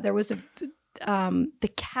 there was the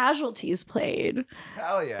Casualties played.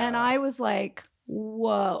 Hell yeah. And I was like,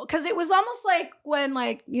 whoa. Because it was almost like when,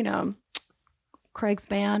 Craig's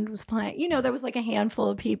band was playing, there was like a handful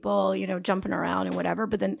of people, jumping around and whatever.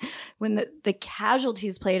 But then when the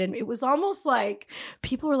Casualties played, and it was almost like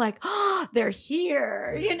people were like, oh, they're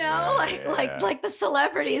here, like the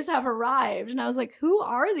celebrities have arrived. And I was like, who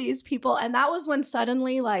are these people? And that was when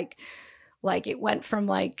suddenly like it went from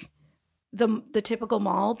like the typical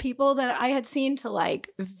mall people that I had seen to like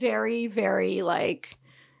very, very like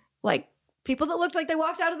people that looked like they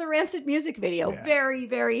walked out of the Rancid music video, very,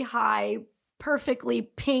 very high, perfectly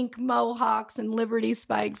pink mohawks and Liberty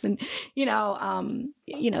spikes and,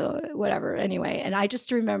 whatever. Anyway. And I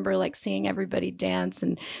just remember like seeing everybody dance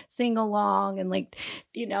and sing along and like,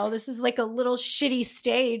 this is like a little shitty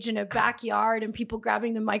stage in a backyard and people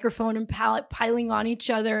grabbing the microphone and piling on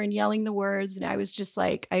each other and yelling the words. And I was just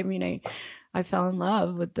like, I fell in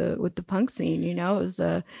love with the punk scene,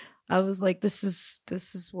 I was like, this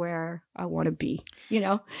is where I want to be,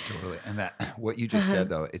 Totally. And that, what you just said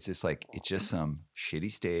though, it's just some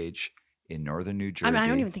shitty stage in northern New Jersey. I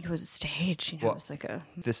don't even think it was a stage. It was like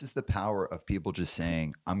this is the power of people just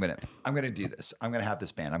saying, I'm going to do this. I'm going to have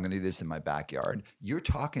this band. I'm going to do this in my backyard. You're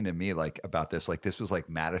talking to me like about this, like this was like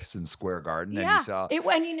Madison Square Garden. Yeah. And you saw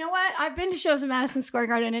and you know what? I've been to shows in Madison Square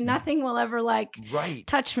Garden and nothing will ever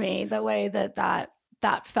touch me the way that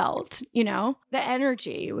felt, the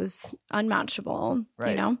energy was unmatchable,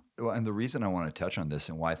 right. Well, and the reason I want to touch on this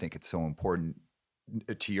and why I think it's so important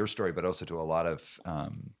to your story, but also to a lot of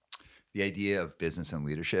the idea of business and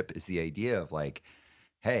leadership is the idea of like,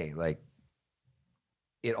 hey, like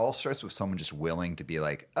it all starts with someone just willing to be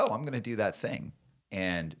like, oh, I'm going to do that thing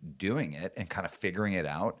and doing it and kind of figuring it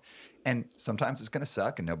out. And sometimes it's going to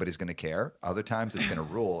suck and nobody's going to care. Other times it's going to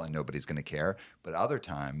rule and nobody's going to care. But other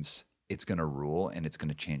times it's going to rule and it's going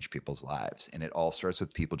to change people's lives. And it all starts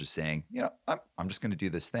with people just saying, I'm just going to do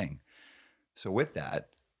this thing. So with that,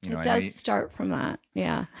 it does start from that.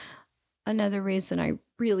 Yeah. Another reason I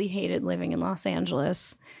really hated living in Los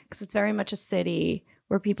Angeles, because it's very much a city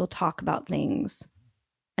where people talk about things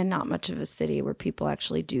and not much of a city where people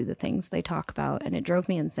actually do the things they talk about. And it drove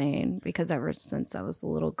me insane because ever since I was a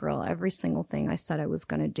little girl, every single thing I said I was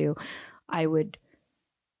going to do, I would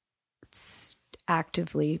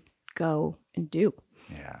actively go and do.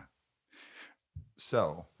 Yeah.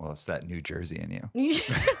 So, well, it's that New Jersey in you.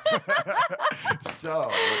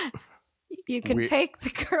 So you can take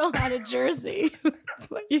the girl out of Jersey,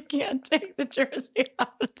 but you can't take the Jersey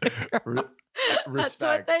out of the girl.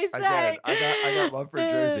 Respect. That's what they say. I got love for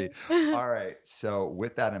Jersey. All right. So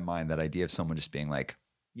with that in mind, that idea of someone just being like,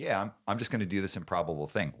 yeah, I'm just going to do this improbable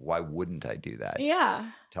thing. Why wouldn't I do that?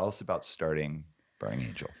 Yeah. Tell us about starting Burning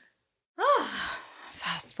Angel.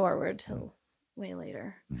 Fast forward till way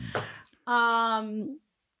later. Mm-hmm.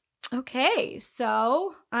 Okay.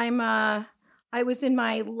 So I was in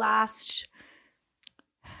my last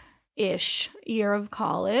ish year of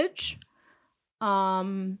college.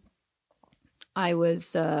 I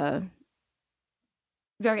was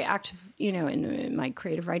very active, in my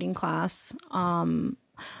creative writing class. I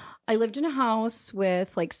lived in a house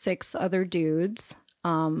with like 6 other dudes,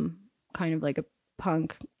 kind of like a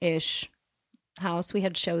punk-ish house. We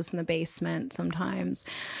had shows in the basement sometimes.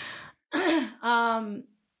 And,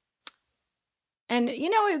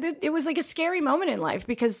 it was like a scary moment in life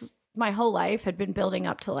because my whole life had been building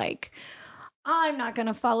up to like, I'm not going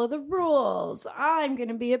to follow the rules. I'm going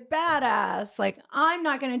to be a badass. Like, I'm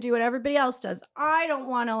not going to do what everybody else does. I don't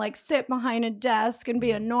want to like sit behind a desk and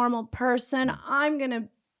be a normal person. I'm going to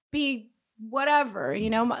be whatever,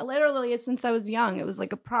 literally since I was young, it was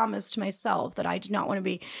like a promise to myself that I did not want to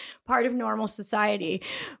be part of normal society.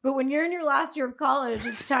 But when you're in your last year of college,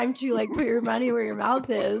 it's time to like put your money where your mouth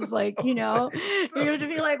is. Like, you have to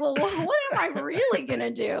be like, well, what am I really going to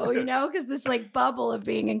do? Because this like bubble of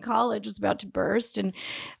being in college was about to burst. And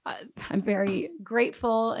I'm very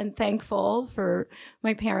grateful and thankful for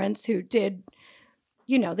my parents who did,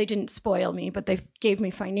 they didn't spoil me, but they gave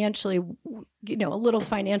me financially, a little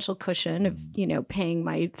financial cushion of, paying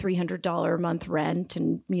my $300 a month rent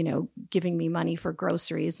and, giving me money for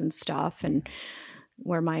groceries and stuff. And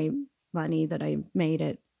where my money that I made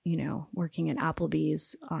at, working at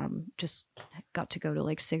Applebee's, just got to go to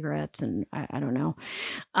like cigarettes and I don't know,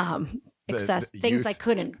 excess things youth, I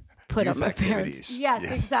couldn't put on my parents.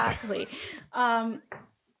 Yes, exactly. And,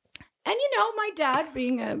 my dad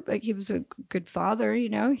being he was a good father,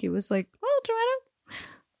 he was like, well, Joanna,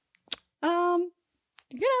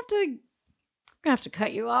 you're going to have to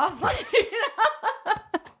cut you off.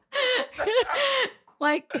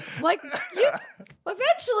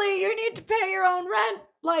 Eventually you need to pay your own rent,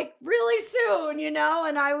 like really soon,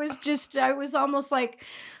 and I was almost like,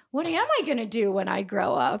 what am I going to do when I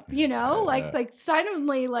grow up? Like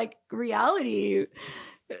suddenly like reality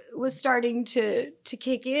was starting to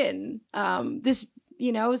kick in.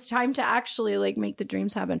 It was time to actually like make the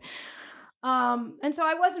dreams happen. And so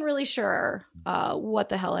I wasn't really sure what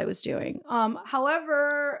the hell I was doing.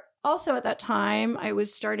 However, also at that time, I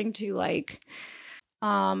was starting to like,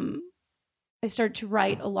 I started to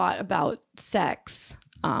write a lot about sex,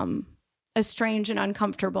 a strange and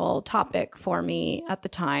uncomfortable topic for me at the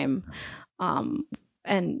time.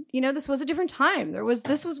 And, this was a different time.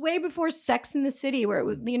 This was way before Sex in the City where it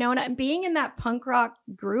was, and being in that punk rock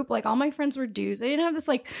group, like all my friends were dudes. I didn't have this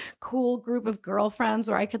like cool group of girlfriends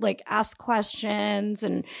where I could like ask questions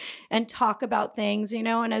and talk about things,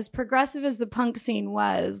 and as progressive as the punk scene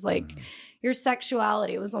was, like your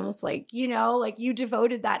sexuality was almost like, like you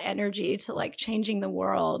devoted that energy to like changing the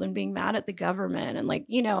world and being mad at the government and like,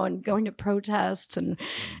 and going to protests and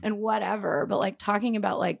whatever. But like talking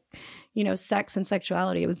about like, sex and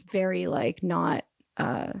sexuality, it was very like not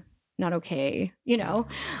okay,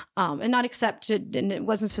 and not accepted, and it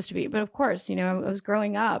wasn't supposed to be. But of course, I was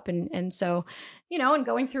growing up and so, and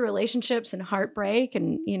going through relationships and heartbreak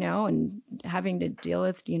and, and having to deal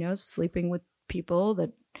with, sleeping with people that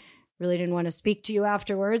really didn't want to speak to you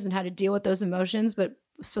afterwards and how to deal with those emotions, but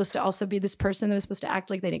supposed to also be this person that was supposed to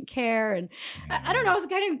act like they didn't care. And I don't know, I was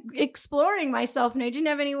kind of exploring myself and I didn't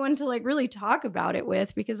have anyone to like really talk about it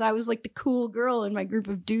with because I was like the cool girl in my group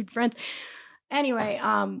of dude friends. Anyway,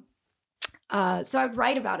 so I'd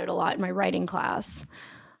write about it a lot in my writing class.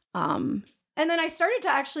 And then I started to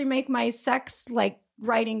actually make my sex like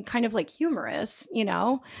writing kind of like humorous,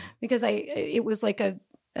 because it was like a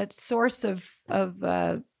source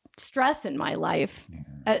of stress in my life,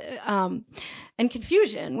 and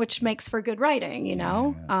confusion, which makes for good writing,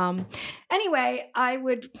 Anyway, I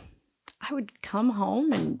would come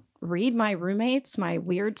home and read my roommates my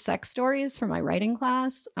weird sex stories from my writing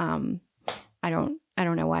class. I don't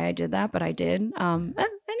know why I did that, but I did. And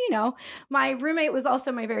my roommate was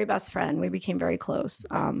also my very best friend. We became very close.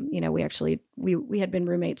 We had been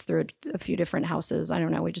roommates through a few different houses. I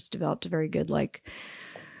don't know. We just developed a very good like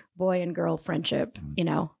boy and girl friendship,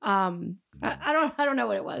 I don't know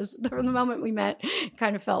what it was. From the moment we met, it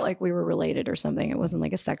kind of felt like we were related or something. It wasn't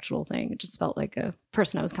like a sexual thing. It just felt like a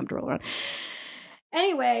person I was comfortable around.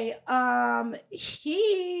 Anyway,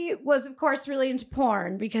 he was, of course, really into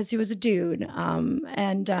porn because he was a dude.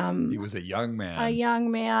 And he was a young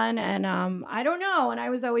man. And I don't know. And I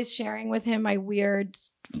was always sharing with him my weird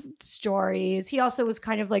stories. He also was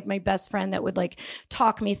kind of like my best friend that would like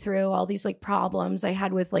talk me through all these like problems I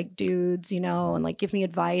had with like dudes, and like give me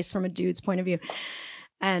advice from a dude's point of view.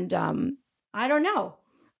 And I don't know.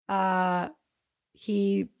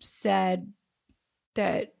 He said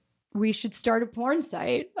that we should start a porn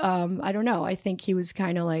site. I don't know. I think he was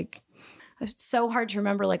kind of like, it's so hard to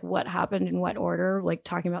remember like what happened in what order, like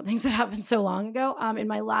talking about things that happened so long ago. In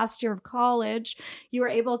my last year of college, you were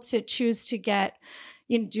able to choose to get,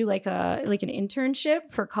 do like an internship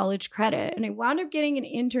for college credit. And I wound up getting an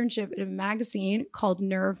internship at a magazine called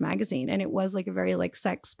Nerve Magazine. And it was like a very like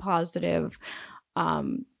sex positive,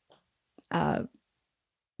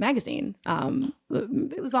 magazine.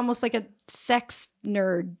 It was almost like a sex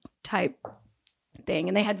nerd type thing.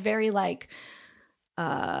 And they had very like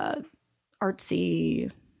artsy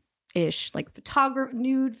ish, like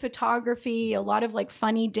nude photography, a lot of like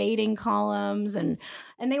funny dating columns. And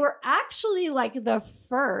they were actually like the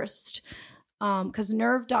first, because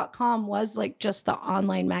nerve.com was like just the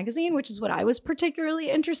online magazine, which is what I was particularly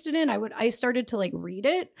interested in. I started to like read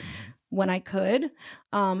it when I could.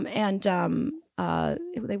 They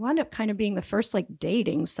wound up kind of being the first like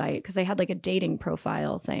dating site, because they had like a dating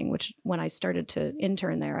profile thing, which when I started to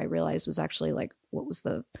intern there, I realized was actually like what was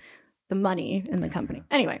the money in the company.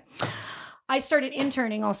 Anyway, I started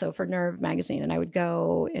interning also for Nerve magazine, and I would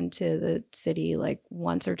go into the city like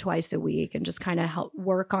once or twice a week and just kind of help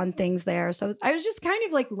work on things there. So I was just kind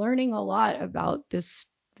of like learning a lot about this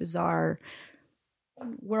bizarre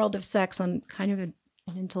world of sex on kind of an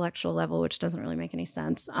intellectual level, which doesn't really make any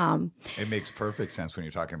sense. It makes perfect sense when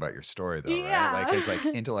you're talking about your story, though, yeah. right? Like it's like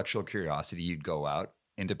intellectual curiosity. You'd go out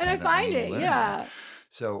independently and I find it, yeah. It.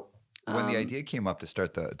 So when the idea came up to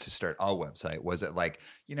start a website, was it like,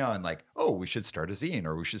 and like, oh, we should start a zine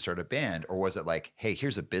or we should start a band, or was it like, hey,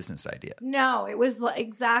 here's a business idea? No, it was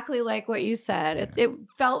exactly like what you said. It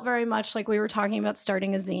felt very much like we were talking about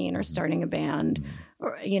starting a zine or starting a band,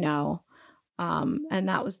 or and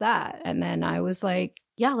that was that. And then I was like,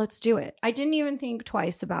 yeah, let's do it. I didn't even think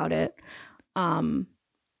twice about it.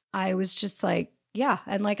 I was just like, yeah.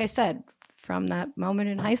 And like I said, from that moment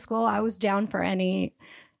in high school, I was down for any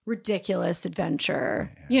ridiculous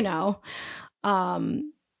adventure, and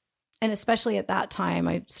especially at that time,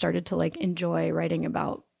 I started to like enjoy writing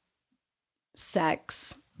about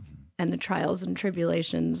sex and the trials and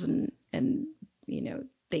tribulations and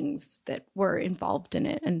things that were involved in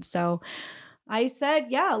it. And so I said,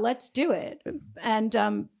 yeah, let's do it.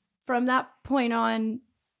 And from that point on,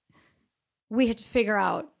 we had to figure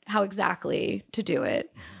out how exactly to do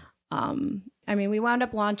it. We wound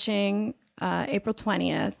up launching April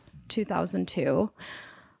 20th, 2002.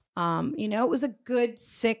 It was a good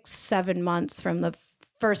 6-7 months from the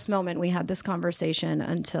first moment we had this conversation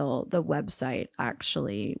until the website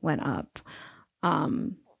actually went up. I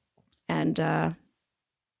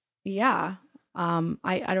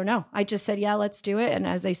don't know. I just said, yeah, let's do it. And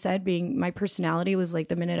as I said, being my personality was like,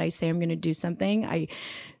 the minute I say I'm going to do something, I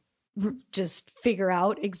just figure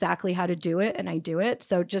out exactly how to do it, and I do it.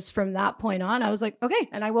 So just from that point on, I was like, okay.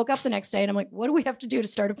 And I woke up the next day and I'm like, what do we have to do to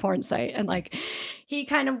start a porn site? And like, he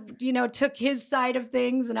kind of, took his side of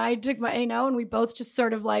things and I took my, and we both just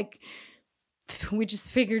sort of like, we just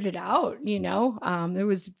figured it out,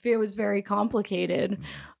 it was very complicated.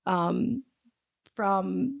 From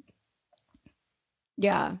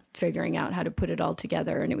figuring out how to put it all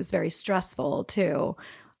together. And it was very stressful too.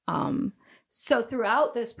 So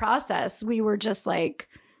throughout this process, we were just like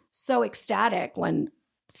so ecstatic when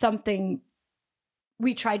something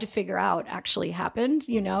we tried to figure out actually happened,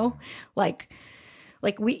 like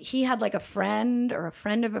he had like a friend or a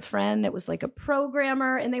friend of a friend that was like a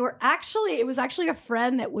programmer, and it was actually a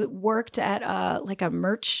friend that worked at like a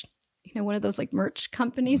merch, one of those like merch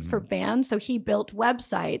companies for bands. So he built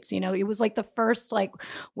websites, it was like the first like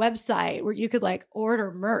website where you could like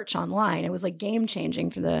order merch online. It was like game changing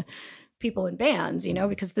for the people in bands,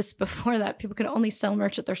 because before that people could only sell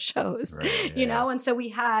merch at their shows, right, yeah. And so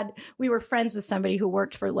we were friends with somebody who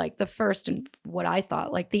worked for like the first and what I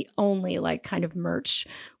thought like the only like kind of merch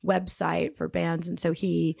website for bands. And so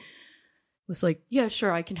he was like, yeah,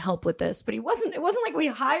 sure, I can help with this. But it wasn't like we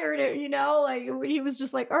hired it, like he was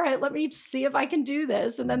just like, all right, let me see if I can do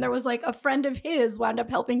this. And then there was like a friend of his wound up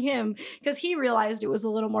helping him because he realized it was a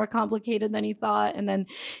little more complicated than he thought. And then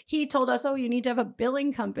he told us, oh, you need to have a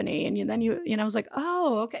billing company. And then I was like,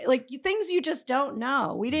 oh, okay. Like things you just don't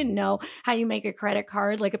know. We didn't know how you make a credit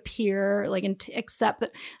card, like appear, like accept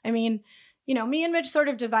that. Me and Mitch sort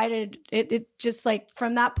of divided it just like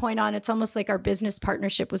from that point on, it's almost like our business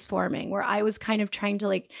partnership was forming, where I was kind of trying to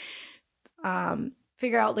like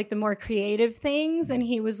figure out like the more creative things. And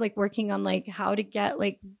he was like working on like how to get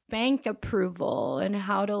like bank approval and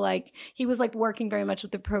how to like, he was like working very much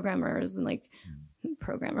with the programmers and like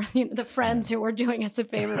the friends who were doing us a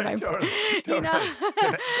favor. By, totally. Can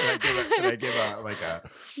I give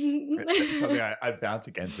something I bounce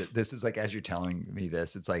against it. This is like, as you're telling me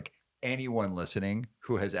this, it's like, anyone listening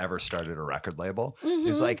who has ever started a record label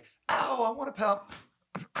is like, oh,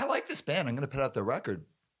 I like this band. I'm going to put out the record.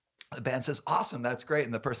 The band says, awesome, that's great.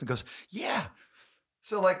 And the person goes, yeah.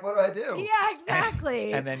 So like, what do I do? Yeah,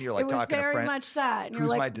 exactly. And then you're like talking to a friend. Very much that.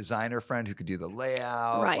 Who's my designer friend who could do the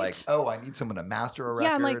layout? Right. Like, oh, I need someone to master a record.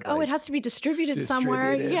 Yeah, I'm like, it has to be distributed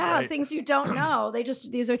somewhere. Yeah, right. Things you don't know.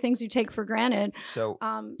 These are things you take for granted. So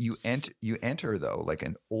you enter though, like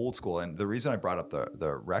an old school. And the reason I brought up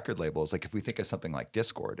the record label is like, if we think of something like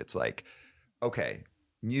Discord, it's like, okay,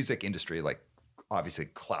 music industry, like obviously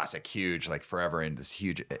classic, huge, like forever in this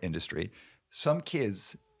huge industry. Some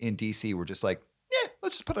kids in DC were just like, yeah,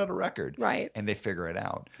 let's just put out a record. Right. And they figure it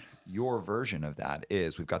out. Your version of that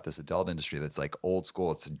is we've got this adult industry that's like old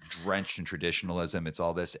school. It's drenched in traditionalism. It's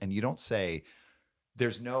all this. And you don't say,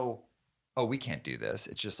 there's no, oh, we can't do this.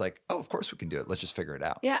 It's just like, oh, of course we can do it. Let's just figure it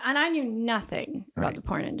out. Yeah. And I knew nothing about the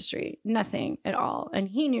porn industry, nothing at all. And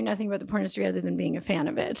he knew nothing about the porn industry other than being a fan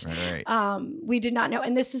of it. Right. We did not know.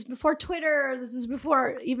 And this was before Twitter. This was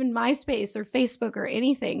before even MySpace or Facebook or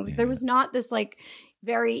anything. There was not this like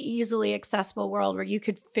very easily accessible world where you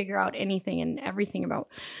could figure out anything and everything about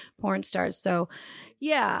porn stars. So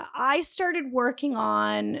yeah, I started working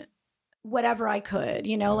on whatever I could,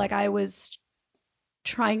 like I was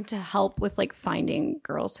trying to help with like finding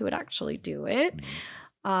girls who would actually do it.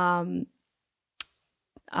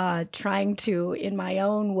 Trying to, in my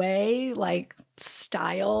own way, like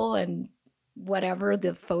style and whatever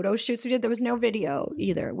the photo shoots we did. There was no video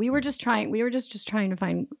either. We were just trying to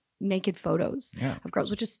find naked photos of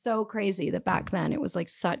girls, which is so crazy that back then it was like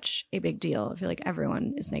such a big deal. I feel like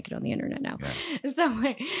everyone is naked on the internet now. And so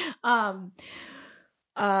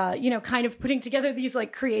kind of putting together these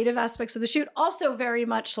like creative aspects of the shoot. Also very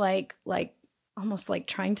much like almost like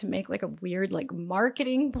trying to make like a weird like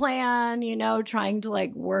marketing plan, trying to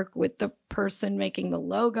like work with the person making the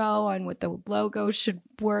logo and what the logo should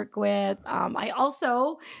work with. I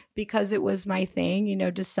also, because it was my thing,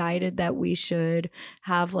 decided that we should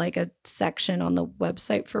have like a section on the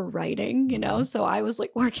website for writing, so I was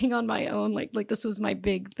like working on my own, like this was my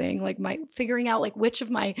big thing, like my figuring out like which of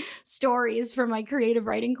my stories for my creative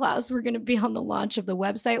writing class were going to be on the launch of the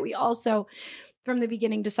website. We also, from the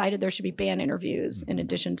beginning, decided there should be band interviews in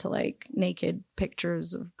addition to like naked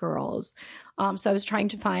pictures of girls. So I was trying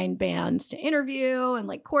to find bands to interview and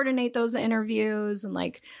like coordinate those interviews and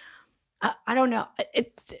like, I don't know. I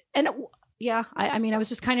was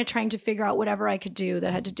just kind of trying to figure out whatever I could do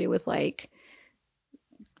that had to do with like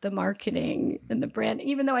the marketing and the brand,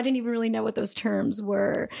 even though I didn't even really know what those terms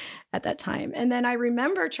were at that time. And then I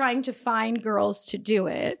remember trying to find girls to do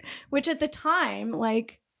it, which at the time,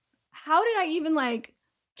 like, how did I even like,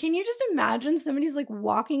 can you just imagine somebody's like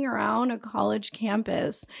walking around a college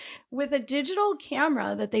campus with a digital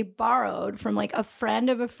camera that they borrowed from like a friend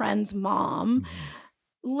of a friend's mom,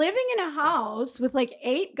 living in a house with like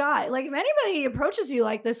 8 guys? Like if anybody approaches you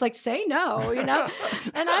like this, like say no, And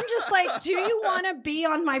I'm just like, do you want to be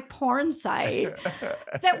on my porn site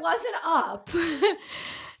that wasn't up?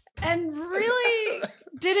 And really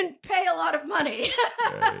didn't pay a lot of money.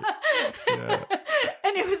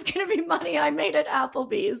 And it was going to be money I made at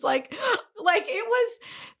Applebee's. Like it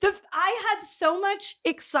was I had so much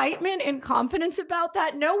excitement and confidence about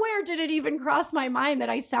that. Nowhere did it even cross my mind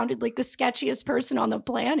that I sounded like the sketchiest person on the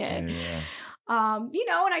planet. And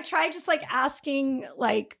I tried just like asking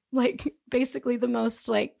like basically the most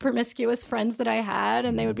like promiscuous friends that I had,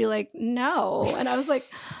 and they would be like, no. And I was like,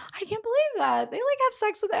 I can't believe that. They like have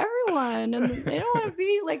sex with everyone and they don't want to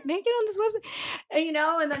be like naked on this website. And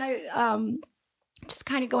then I just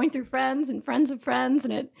kind of going through friends and friends of friends,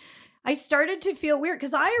 and I started to feel weird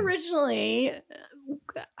because I originally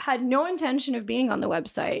had no intention of being on the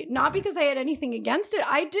website, not because I had anything against it.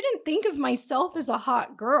 I didn't think of myself as a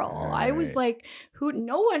hot girl. Right. I was like,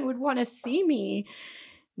 no one would want to see me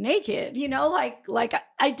naked, like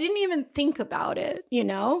I didn't even think about it,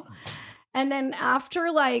 And then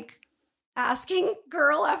after like asking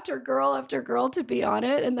girl after girl after girl to be on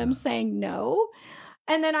it and them saying no.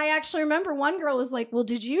 And then I actually remember one girl was like, well,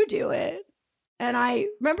 did you do it? And I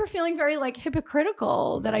remember feeling very like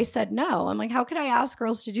hypocritical that I said no. I'm like, how could I ask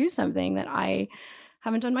girls to do something that I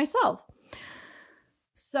haven't done myself?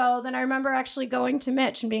 So then I remember actually going to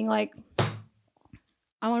Mitch and being like,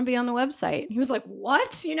 I want to be on the website. He was like,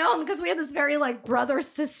 what? Because we had this very like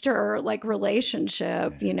brother-sister like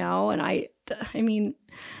relationship, and I mean,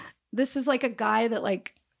 this is like a guy that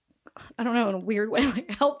like, I don't know, in a weird way,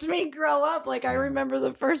 like helped me grow up. Like I remember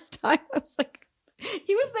the first time I was like,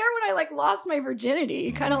 he was there when I like lost my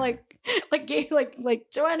virginity, kind of like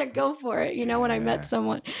Joanna, go for it. When I met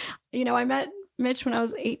someone, I met Mitch when I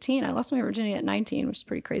was 18. I lost my virginity at 19, which is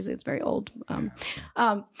pretty crazy. It's very old.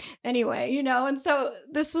 Anyway, and so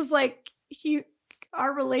this was like,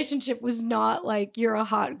 our relationship was not like, you're a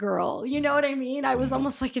hot girl. You know what I mean? I was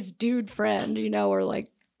almost like his dude friend, or like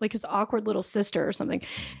his awkward little sister or something.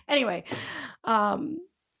 Anyway,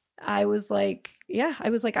 I was like,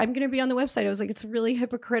 I'm going to be on the website. I was like, it's really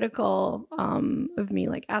hypocritical of me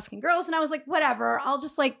like asking girls. And I was like, whatever, I'll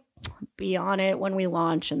just like be on it when we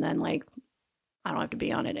launch. And then like, I don't have to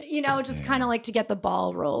be on it, just kind of like to get the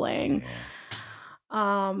ball rolling.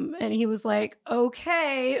 And he was like,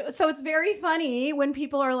 okay. So it's very funny when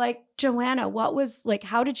people are like, Joanna, what was like,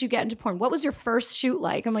 how did you get into porn? What was your first shoot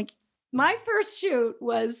like? I'm like, my first shoot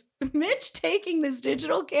was Mitch taking this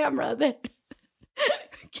digital camera that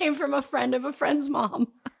came from a friend of a friend's mom,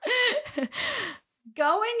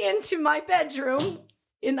 going into my bedroom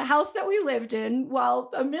in the house that we lived in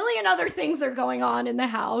while a million other things are going on in the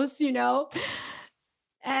house, you know?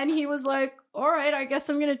 And he was like, all right, I guess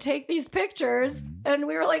I'm going to take these pictures. And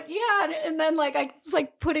we were like, yeah. And then like, I was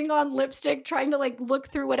like putting on lipstick, trying to like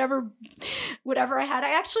look through whatever I had.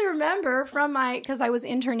 I actually remember because I was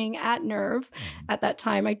interning at Nerve at that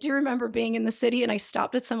time. I do remember being in the city and I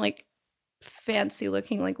stopped at some like fancy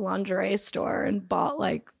looking like lingerie store and bought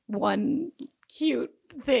like one cute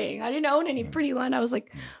thing. I didn't own any pretty line. I was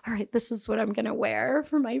like, all right, this is what I'm going to wear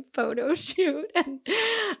for my photo shoot. And,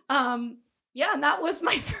 yeah, and that was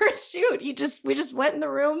my first shoot. We just went in the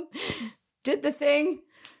room, did the thing,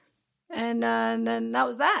 and then that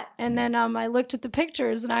was that. And then I looked at the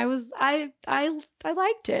pictures, and I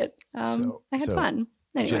liked it. I had fun.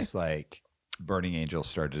 Anyway. Just like Burning Angel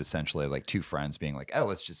started essentially like two friends being like, oh,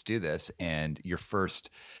 let's just do this. And your first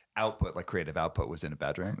output, like creative output, was in a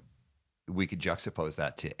bedroom. We could juxtapose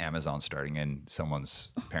that to Amazon starting in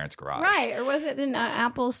someone's parents' garage, right? Or was it? Didn't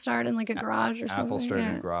Apple start in like a garage or something? Apple started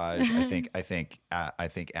in a garage. I think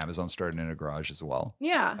Amazon started in a garage as well.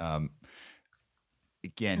 Yeah.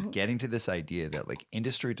 Again, getting to this idea that like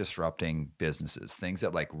industry disrupting businesses, things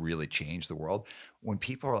that like really change the world. When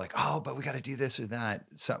people are like, oh, but we got to do this or that.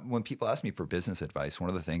 When people ask me for business advice, one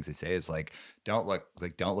of the things they say is like, don't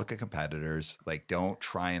look at competitors. Like, don't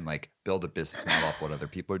try and like build a business model off what other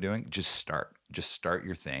people are doing. Just start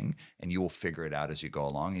your thing and you will figure it out as you go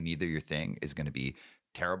along. And either your thing is going to be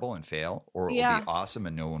terrible and fail, or it will be awesome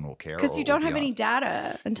and no one will care. Because you don't have any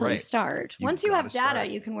data until you start. Once you have data, start.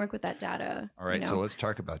 you can work with that data. All right, so let's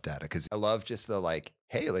talk about data, because I love just the like,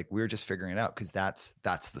 hey, like we're just figuring it out, because that's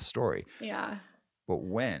the story. Yeah. But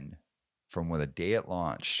from when the data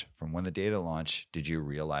launched, did you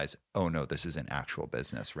realize, oh no, this is an actual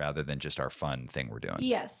business rather than just our fun thing we're doing?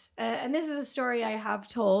 Yes, and this is a story I have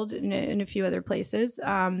told in a few other places.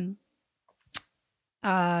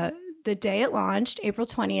 The day it launched, April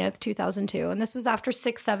 20th, 2002. And this was after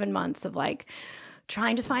 6-7 months of like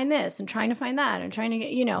trying to find this and trying to find that and trying to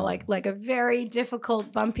get, like a very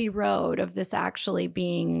difficult, bumpy road of this actually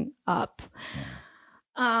being up.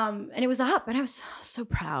 And it was up and I was so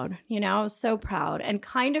proud, I was so proud and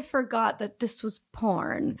kind of forgot that this was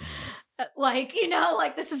porn. Like,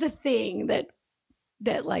 like this is a thing that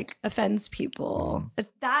like offends people.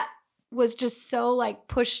 That was just so like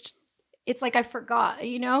pushed. It's like I forgot,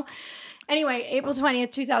 Anyway, April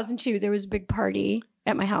 20th, 2002, there was a big party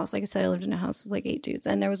at my house. Like I said, I lived in a house with like 8 dudes,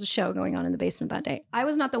 and there was a show going on in the basement that day. I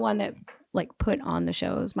was not the one that like put on the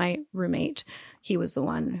show. It was my roommate. He was the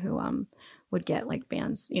one who would get like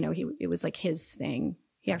bands. It was like his thing.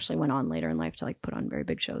 He actually went on later in life to like put on very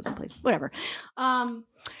big shows and places, whatever.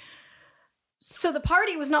 So the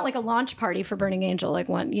party was not like a launch party for Burning Angel. Like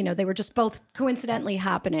they were just both coincidentally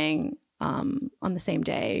happening on the same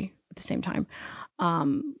day. At the same time.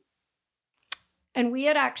 And we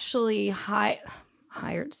had actually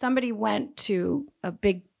hired, somebody went to a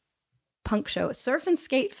big punk show, a surf and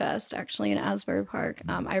skate fest, actually in Asbury Park.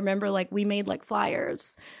 I remember like we made like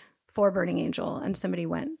flyers for Burning Angel and somebody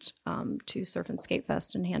went to surf and skate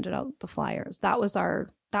fest and handed out the flyers. That was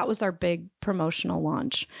our big promotional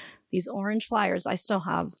launch. These orange flyers, I still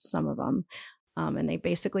have some of them. And they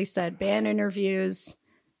basically said band interviews,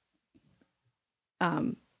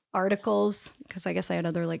 articles, because I guess I had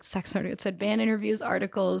other like sex articles. It said band interviews,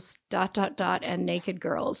 articles, ... and naked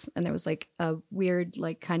girls. And there was like a weird,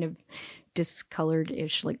 like kind of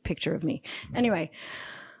discolored-ish like picture of me. Anyway,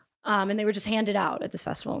 and they were just handed out at this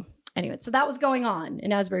festival. Anyway, so that was going on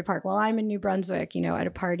in Asbury Park while I'm in New Brunswick, at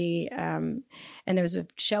a party. And there was a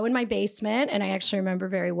show in my basement. And I actually remember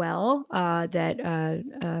very well that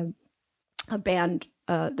a band,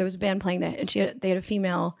 there was a band playing that, and they had a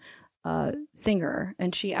female singer,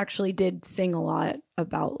 and she actually did sing a lot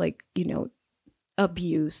about like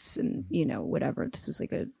abuse and whatever. This was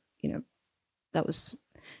like a that was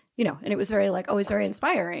and it was very like always very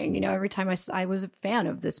inspiring. Every time I was a fan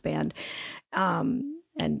of this band,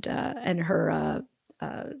 and her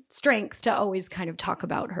strength to always kind of talk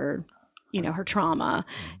about her her trauma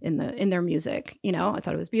in their music. I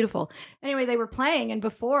thought it was beautiful. Anyway, they were playing, and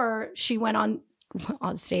before she went on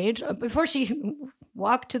stage, before she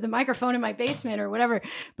walked to the microphone in my basement or whatever,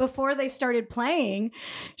 before they started playing,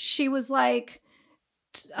 she was like,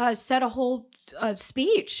 said a whole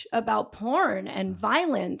speech about porn and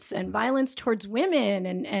violence towards women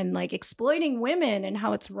and like exploiting women and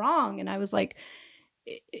how it's wrong. And I was like,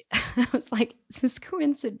 is this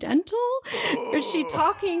coincidental? Is she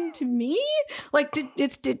talking to me? Like,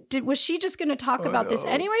 was she just going to talk about this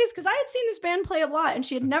anyways? Because I had seen this band play a lot, and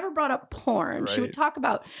she had never brought up porn. Right. She would talk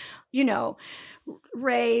about,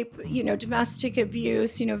 rape, domestic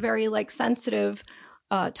abuse, very like sensitive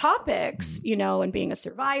topics, and being a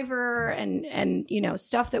survivor and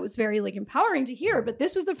stuff that was very like empowering to hear. But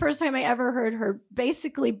this was the first time I ever heard her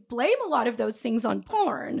basically blame a lot of those things on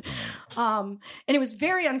porn. And it was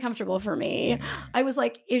very uncomfortable for me. I was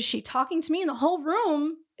like, is she talking to me? And the whole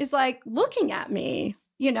room is like looking at me,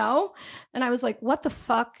 and I was like, what the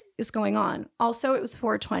fuck is going on? Also, it was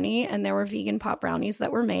 420 and there were vegan pot brownies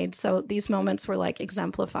that were made. So these moments were like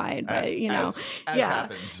exemplified by, as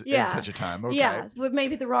happens in such a time. Okay. Yeah. But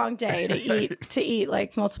maybe the wrong day to eat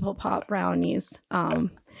like multiple pot brownies.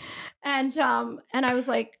 And I was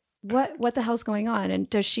like, what the hell's going on? And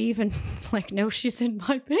does she even like know she's in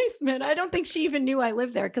my basement? I don't think she even knew I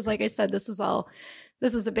lived there. Cause like I said, this was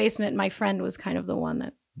a basement. And my friend was kind of the one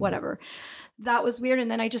that whatever. That was weird.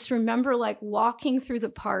 And then I just remember like walking through the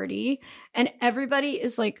party and everybody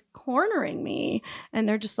is like cornering me and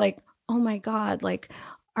they're just like, oh my God, like,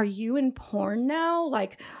 are you in porn now?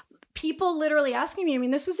 Like people literally asking me. I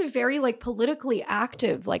mean, this was a very like politically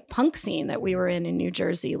active like punk scene that we were in New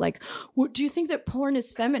Jersey. Like, do you think that porn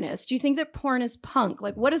is feminist? Do you think that porn is punk?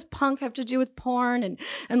 Like, what does punk have to do with porn? And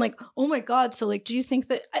like, oh my God. So like, do you think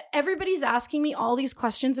that everybody's asking me all these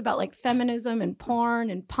questions about like feminism and porn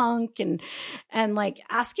and punk and like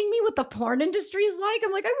asking me what the porn industry is like?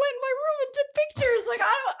 I'm like, I went in my room and took pictures. Like,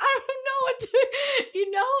 I don't know what to,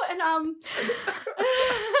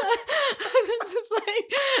 and this is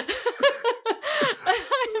like,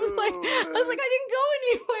 I was like, I didn't go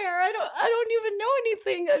anywhere. I don't even know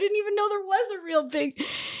anything. I didn't even know there was a real big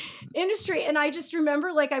industry. And I just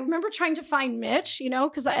remember, like, trying to find Mitch,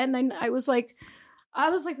 and then I was like,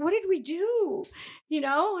 what did we do?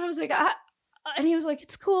 I was like, and he was like,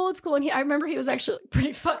 it's cool. And I remember he was actually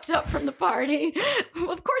pretty fucked up from the party.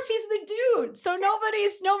 Of course, he's the dude. So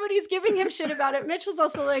nobody's giving him shit about it. Mitch was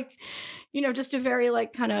also like, just a very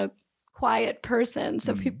like kind of quiet person.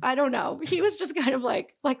 So I don't know. He was just kind of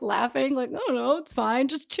like laughing, like, oh no, it's fine.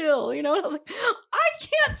 Just chill, And I was like, I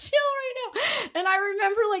can't chill right now. And I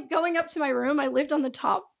remember like going up to my room. I lived on the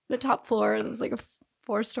top floor. It was like a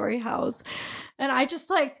 4-story house. And I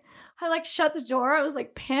just I shut the door. I was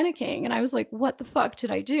like panicking and I was like, what the fuck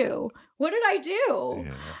did I do? What did I do?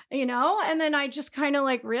 Yeah. And then I just kind of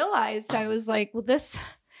like realized I was like, well, this,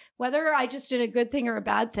 whether I just did a good thing or a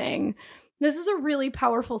bad thing, this is a really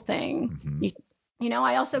powerful thing. Mm-hmm.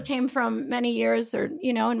 I also came from many years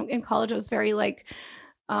in college, I was very like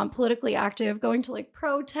politically active, going to like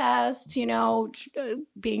protests,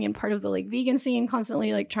 being in part of the like vegan scene,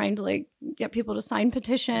 constantly like trying to like get people to sign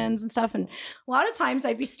petitions and stuff. And a lot of times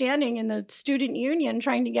I'd be standing in the student union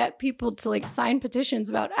trying to get people to like sign petitions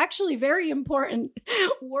about actually very important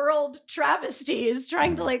world travesties,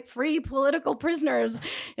 trying to like free political prisoners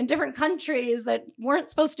in different countries that weren't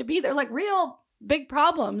supposed to be there, like real big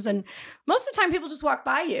problems. And most of the time people just walked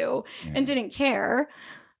by you and didn't care.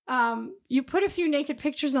 You put a few naked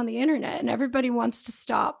pictures on the internet and everybody wants to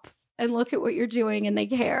stop and look at what you're doing and they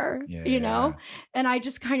care, know? And I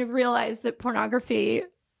just kind of realized that pornography,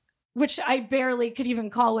 which I barely could even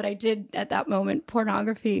call what I did at that moment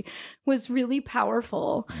pornography, was really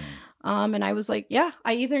powerful. And I was like, yeah,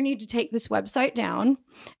 I either need to take this website down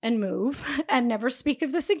and move and never speak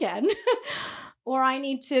of this again, or I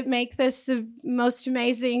need to make this the most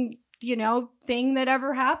amazing, thing that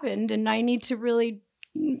ever happened. And I need to really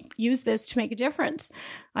use this to make a difference.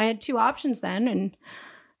 I had 2 options then.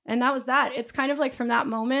 And that was that. It's kind of like from that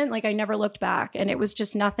moment, like I never looked back, and it was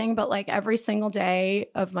just nothing but like every single day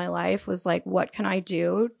of my life was like, what can I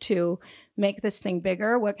do to make this thing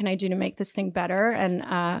bigger? What can I do to make this thing better? And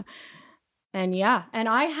I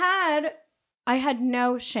had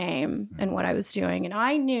no shame in what I was doing. And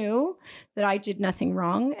I knew that I did nothing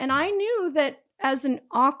wrong. And I knew that as an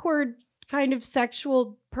awkward kind of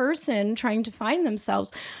sexual person trying to find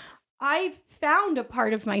themselves, I found a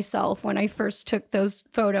part of myself when I first took those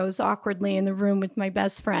photos awkwardly in the room with my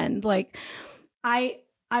best friend. Like I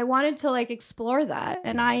wanted to like explore that.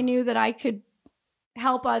 And I knew that I could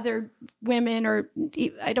help other women, or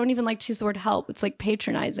I don't even like to use the word help. It's like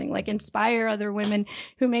patronizing, like inspire other women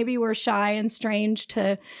who maybe were shy and strange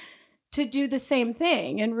to do the same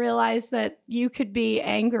thing and realize that you could be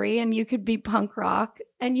angry and you could be punk rock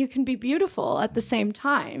and you can be beautiful at the same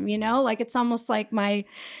time, you know? Like, it's almost like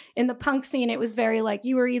in the punk scene, it was very like,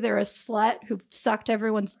 you were either a slut who sucked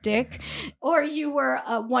everyone's dick, or you were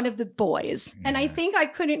one of the boys. And I think I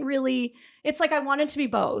couldn't really, it's like I wanted to be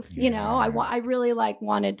both, you know? I really like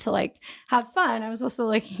wanted to like have fun. I was also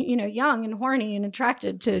like, you know, young and horny and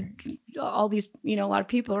attracted to all these, you know, a lot of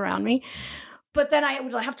people around me. But then I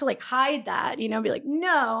would have to like hide that, you know, be like,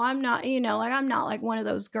 no, I'm not, you know, like I'm not like one of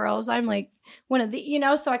those girls. I'm like one of the, you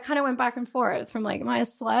know, so I kind of went back and forth from like, am I a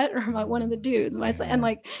slut or am I one of the dudes? And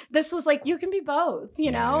like, this was like, you can be both,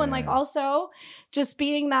 you know, and like also just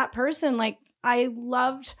being that person, like I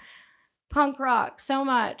loved punk rock so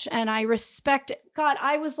much and I respect it. God,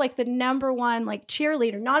 I was like the number one like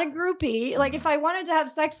cheerleader, not a groupie. Like if I wanted to have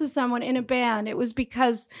sex with someone in a band, it was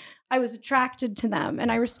because I was attracted to them and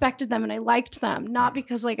I respected them and I liked them, not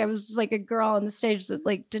because like I was like a girl on the stage that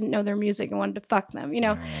like didn't know their music and wanted to fuck them, you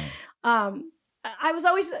know. I was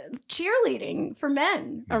always cheerleading for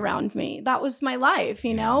men around me. That was my life,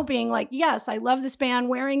 you know, being like, yes, I love this band,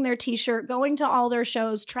 wearing their t-shirt, going to all their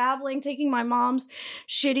shows, traveling, taking my mom's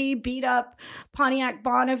shitty, beat up Pontiac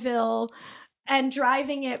Bonneville and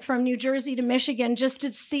driving it from New Jersey to Michigan just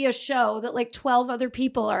to see a show that like 12 other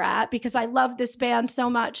people are at because I loved this band so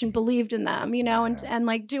much and believed in them, you know, and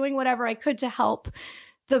like doing whatever I could to help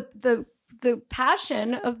the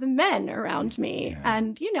passion of the men around me.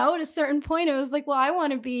 And, you know, at a certain point, it was like, well,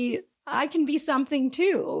 I can be something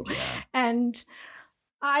too. And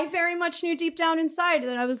I very much knew deep down inside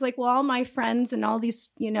that I was like, well, all my friends and all these,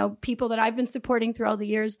 you know, people that I've been supporting through all the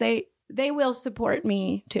years, they will support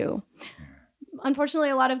me too. Unfortunately,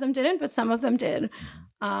 a lot of them didn't, but some of them did.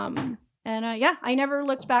 I never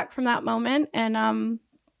looked back from that moment. And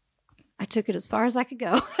I took it as far as I could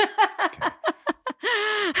go.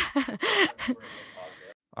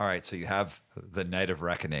 All right, so you have the night of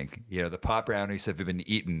reckoning. You know, the pop brownies have been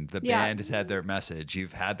eaten. The band has had their message.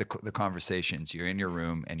 You've had the conversations. You're in your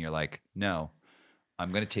room, and you're like, no,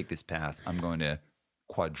 I'm going to take this path. I'm going to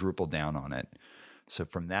quadruple down on it. So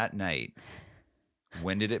from that night,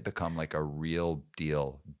 when did it become like a real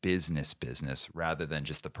deal business rather than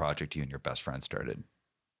just the project you and your best friend started?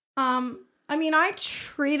 I mean, I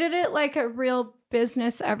treated it like a real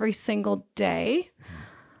business every single day.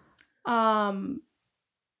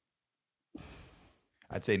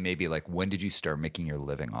 I'd say maybe like, when did you start making your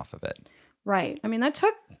living off of it? Right. I mean, that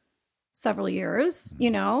took several years,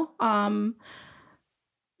 you know,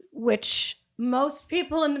 which most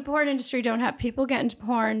people in the porn industry don't have. People get into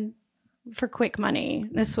porn for quick money.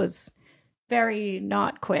 This was very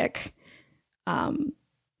not quick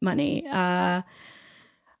money.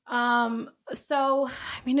 So,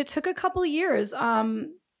 I mean, it took a couple of years.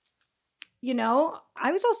 You know,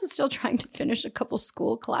 I was also still trying to finish a couple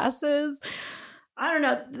school classes. I don't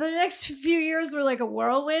know. The next few years were like a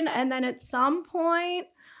whirlwind. And then at some point,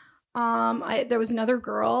 there was another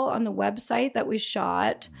girl on the website that we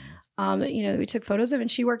shot, you know, we took photos of, and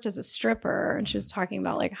she worked as a stripper, and she was talking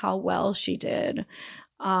about like how well she did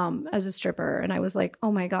as a stripper. And I was like,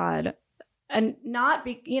 oh my God. And not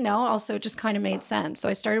be, you know, also just kind of made sense. So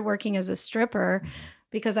I started working as a stripper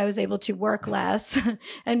because I was able to work less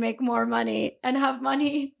and make more money and have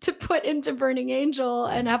money to put into Burning Angel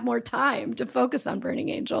and have more time to focus on Burning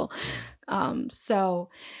Angel. So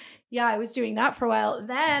yeah, I was doing that for a while.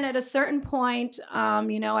 Then at a certain point,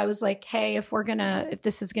 you know, I was like, hey, if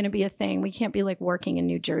this is going to be a thing, we can't be like working in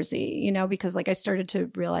New Jersey, you know, because like I started to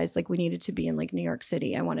realize like we needed to be in like New York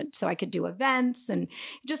City. So I could do events, and it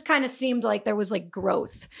just kind of seemed like there was like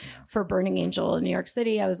growth for Burning Angel in New York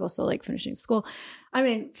City. I was also like finishing school. I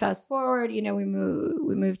mean, fast forward, you know, we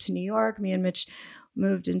moved to New York. Me and Mitch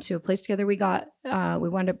moved into a place together. We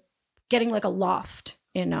wound up getting like a loft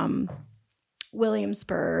in,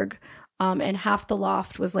 Williamsburg, and half the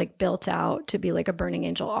loft was like built out to be like a Burning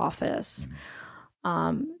Angel office.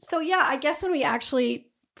 So yeah, I guess when we actually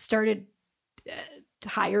started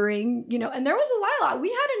hiring, you know, and there was a while we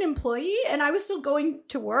had an employee, and I was still going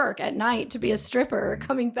to work at night to be a stripper,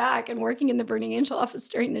 coming back and working in the Burning Angel office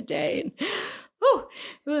during the day. And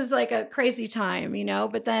it was like a crazy time, you know,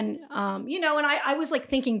 but then, you know, and I was like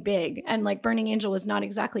thinking big, and like Burning Angel was not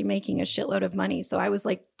exactly making a shitload of money. So I was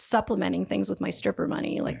like supplementing things with my stripper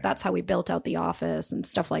money. Like that's how we built out the office and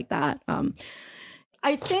stuff like that.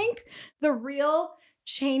 I think the real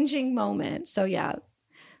changing moment. So yeah,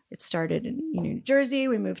 it started in New Jersey.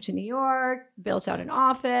 We moved to New York, built out an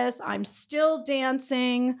office. I'm still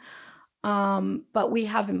dancing. But we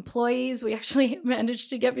have employees. We actually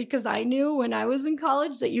managed to get, because I knew when I was in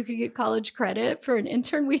college that you could get college credit for an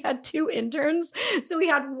intern. We had 2 interns. So we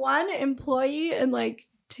had 1 employee and like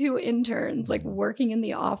 2 interns like working in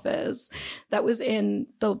the office that was in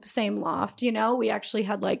the same loft. You know, we actually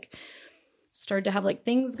had like started to have like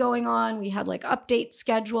things going on. We had like update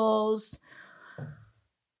schedules.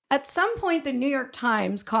 At some point, the New York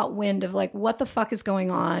Times caught wind of like, what the fuck is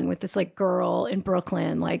going on with this like girl in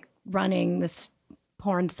Brooklyn, like running this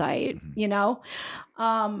porn site, you know?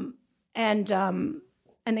 And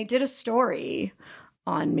they did a story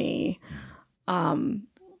on me,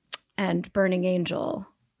 and Burning Angel.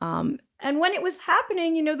 And when it was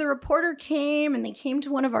happening, you know, the reporter came and they came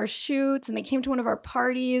to one of our shoots and they came to one of our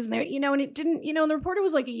parties and they, you know, and it didn't, you know, and the reporter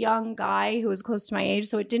was like a young guy who was close to my age.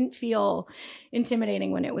 So it didn't feel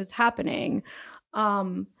intimidating when it was happening.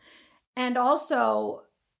 And also,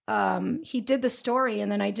 he did the story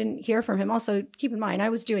and then I didn't hear from him. Also, keep in mind, I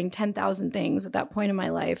was doing 10,000 things at that point in my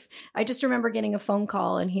life. I just remember getting a phone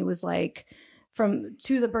call and he was like,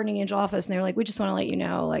 to the Burning Angel office. And they were like, we just want to let you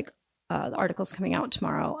know, like, the article's coming out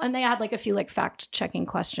tomorrow. And they had like a few like fact checking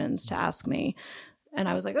questions to ask me. And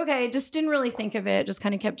I was like, okay, just didn't really think of it. Just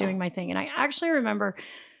kind of kept doing my thing. And I actually remember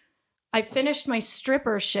I finished my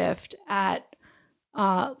stripper shift at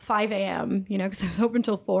 5 a.m., you know, because I was open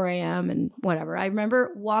till 4 a.m. and whatever. I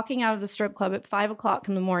remember walking out of the strip club at 5 o'clock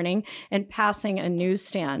in the morning and passing a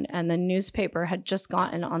newsstand, and the newspaper had just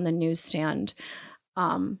gotten on the newsstand.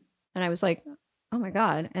 And I was like, oh my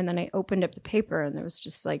God. And then I opened up the paper and there was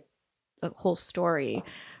just like a whole story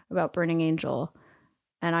about Burning Angel.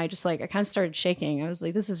 And I just like, I kind of started shaking. I was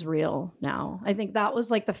like, this is real now. I think that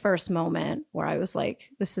was like the first moment where I was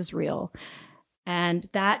like, this is real. And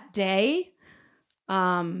that day,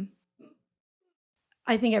 I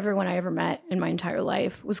think everyone I ever met in my entire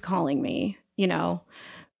life was calling me, you know,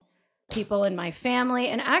 people in my family.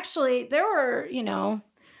 And actually there were, you know,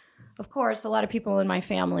 of course, a lot of people in my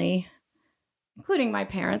family, including my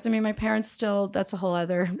parents. I mean, my parents still, that's a whole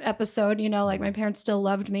other episode, you know, like my parents still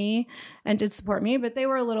loved me and did support me, but they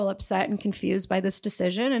were a little upset and confused by this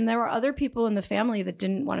decision. And there were other people in the family that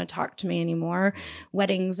didn't want to talk to me anymore.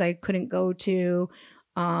 Weddings I couldn't go to,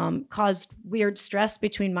 caused weird stress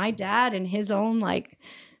between my dad and his own like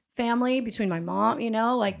family, between my mom, you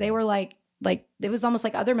know, like they were like it was almost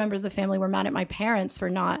like other members of the family were mad at my parents for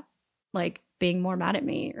not like being more mad at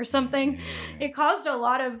me or something. It caused a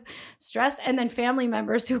lot of stress. And then family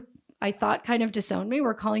members who I thought kind of disowned me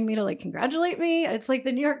were calling me to like congratulate me. It's like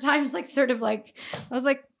the New York Times, like sort of like, I was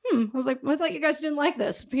like, I thought you guys didn't like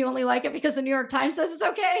this. You only like it because the New York Times says it's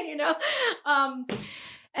okay, you know?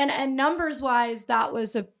 And numbers wise, that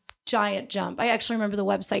was a giant jump. I actually remember the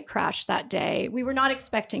website crashed that day. We were not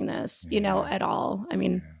expecting this, you know, at all. I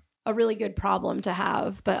mean, a really good problem to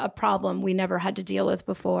have, but a problem we never had to deal with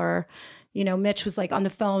before. You know, Mitch was like on the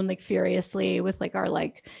phone, like furiously with like our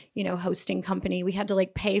like, you know, hosting company. We had to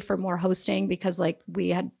like pay for more hosting because like we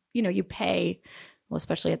had, you know, you pay, well,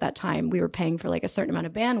 especially at that time, we were paying for like a certain amount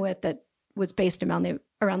of bandwidth that was based around the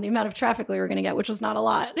amount of traffic we were going to get, which was not a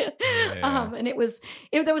lot. And there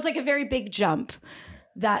was like a very big jump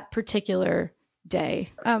that particular day.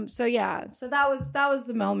 So that was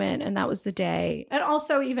the moment and that was the day. And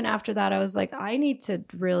also even after that, I was like, I need to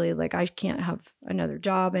really like, I can't have another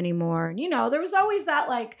job anymore. And, you know, there was always that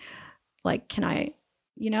like, can I,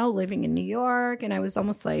 you know, living in New York. And I was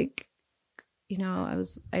almost like, you know, I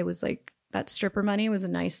was like, that stripper money was a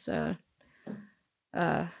nice,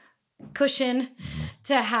 cushion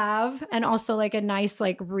to have. And also like a nice,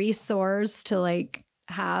 like resource to like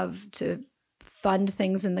have to fund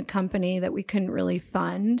things in the company that we couldn't really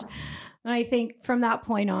fund. And I think from that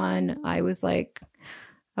point on, I was like,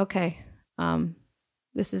 okay,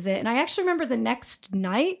 this is it. And I actually remember the next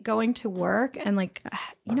night going to work and like,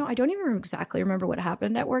 you know, I don't even exactly remember what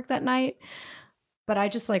happened at work that night, but I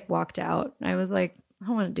just like walked out. I was like, I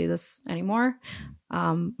don't want to do this anymore.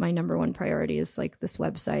 My number one priority is like this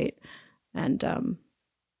website. And and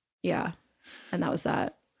that was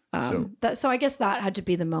that. So I guess that had to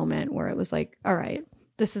be the moment where it was like, all right,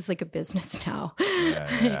 this is like a business now.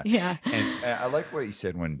 Yeah. And I like what you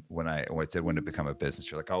said when I said when to become a business.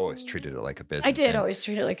 You're like, I always treated it like a business. I did always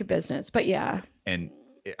treat it like a business, but yeah. And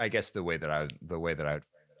I guess the way that I would frame it up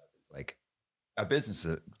is like a business.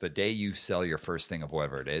 The day you sell your first thing of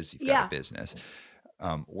whatever it is, you've got a business.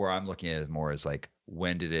 Where I'm looking at it more as like,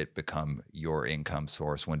 when did it become your income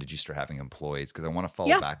source? When did you start having employees? Because I want to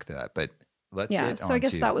follow back to that, but. So I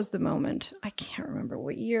guess that was the moment. I can't remember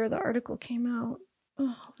what year the article came out.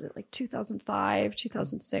 Oh, was it like 2005,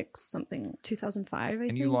 2006, something, 2005, I think.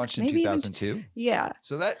 And you launched in 2002? Yeah.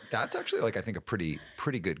 So that's actually like, I think a pretty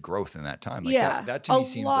good growth in that time. Like yeah. That to me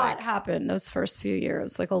seems like. A lot happened those first few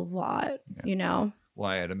years, like a lot, you know? Well,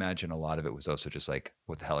 I'd imagine a lot of it was also just like,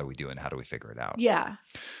 what the hell are we doing? How do we figure it out? Yeah.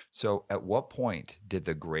 So at what point did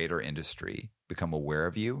the greater industry become aware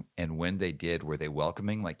of you? And when they did, were they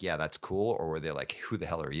welcoming? Like, yeah, that's cool. Or were they like, who the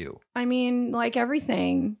hell are you? I mean, like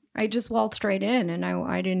everything, I just waltzed right in, and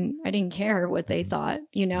I didn't care what they thought,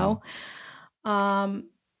 you know?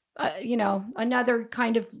 Another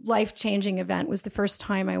kind of life-changing event was the first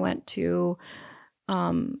time I went to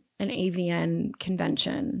an AVN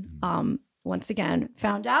convention. Once again,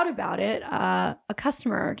 found out about it. A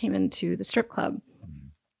customer came into the strip club,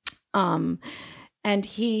 and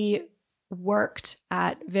he worked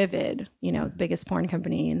at Vivid, the biggest porn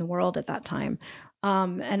company in the world at that time.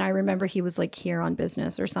 And I remember he was like here on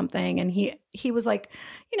business or something. And he was like,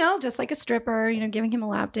 just like a stripper, giving him a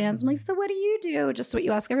lap dance. I'm like, so what do you do? Just what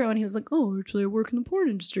you ask everyone. He was like, oh, actually I work in the porn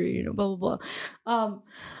industry, blah, blah, blah.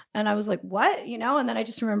 And I was like, what? And then I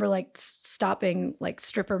just remember like stopping like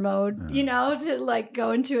stripper mode, to like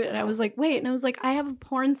go into it. And I was like, wait. And I was like, I have a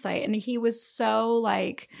porn site. And he was so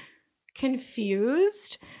like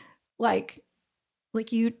confused. Like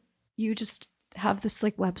you just have this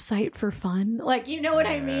like website for fun. Like, you know what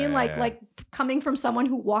I mean? Like coming from someone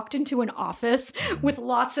who walked into an office with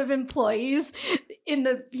lots of employees in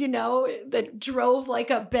the, that drove like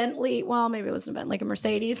a Bentley. Well, maybe it wasn't a Bentley, like a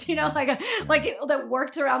Mercedes, that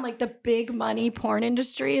worked around like the big money porn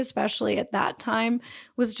industry, especially at that time,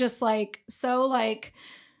 was just like, so like,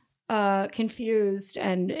 confused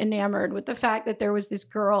and enamored with the fact that there was this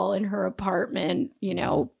girl in her apartment,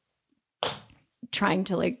 trying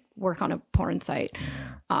to like work on a porn site,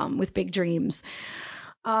 with big dreams.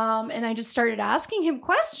 And I just started asking him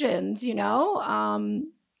questions,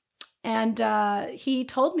 and he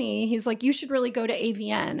told me, he's like, you should really go to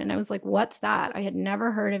AVN. And I was like, what's that? I had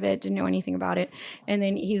never heard of it, didn't know anything about it. And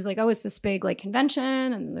then he was like, oh, it's this big like convention,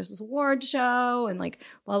 and there's this award show, and like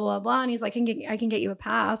blah, blah, blah. And he's like, I can get you a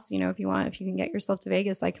pass, if you want, if you can get yourself to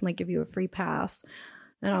Vegas, I can like give you a free pass.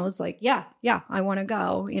 And I was like, yeah, I want to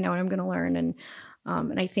go, and I'm going to learn. And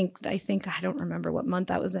I think I don't remember what month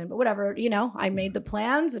that was in, but whatever, I made the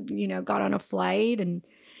plans and, got on a flight, and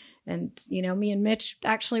me and Mitch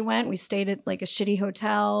actually went. We stayed at like a shitty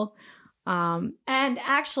hotel. And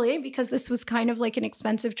actually, because this was kind of like an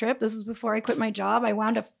expensive trip, this is before I quit my job, I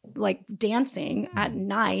wound up like dancing at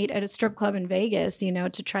night at a strip club in Vegas,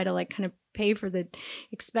 to try to like kind of pay for the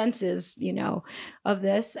expenses, of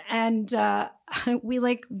this. And we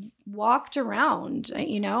like walked around,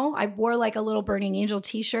 I wore like a little Burning Angel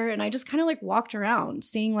t-shirt, and I just kind of like walked around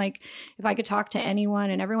seeing like if I could talk to anyone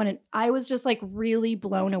and everyone. And I was just like really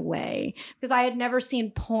blown away because I had never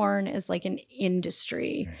seen porn as like an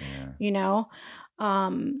industry,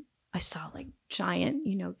 I saw like giant,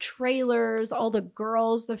 trailers, all the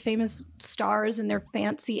girls, the famous stars in their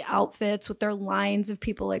fancy outfits with their lines of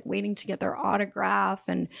people like waiting to get their autograph.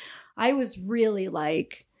 And I was really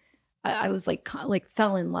like, I was like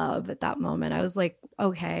fell in love at that moment. I was like,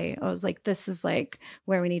 okay. I was like, this is like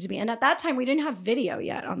where we need to be. And at that time we didn't have video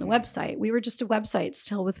yet on the website. We were just a website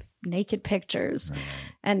still with naked pictures.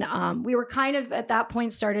 And we were kind of at that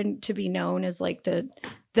point starting to be known as like the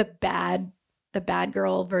bad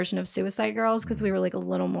girl version of Suicide Girls, because we were like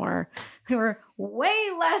we were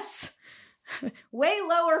way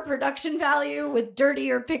lower production value with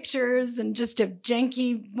dirtier pictures and just a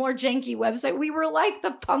more janky website. We were like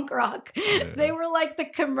the punk rock. They were like the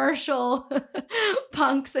commercial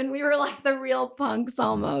punks, and we were like the real punks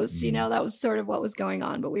almost. That was sort of what was going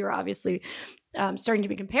on. But we were obviously starting to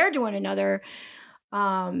be compared to one another.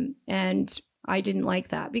 And I didn't like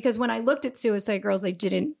that, because when I looked at Suicide Girls, I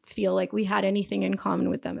didn't feel like we had anything in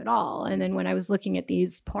common with them at all. And then when I was looking at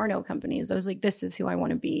these porno companies, I was like, this is who I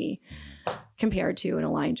want to be compared to and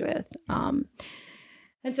aligned with. And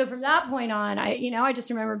so from that point on, I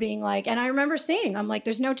just remember being like, and I remember saying, I'm like,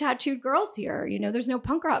 there's no tattooed girls here. There's no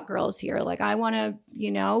punk rock girls here. Like, I want to,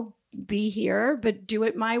 be here, but do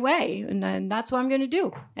it my way. And then that's what I'm going to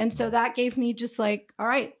do. And so that gave me just like, all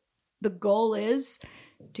right, the goal is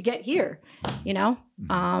to get here,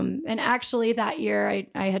 and actually that year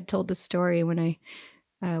I had told the story when I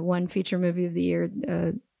won feature movie of the year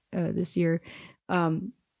this year.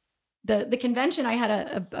 The convention, I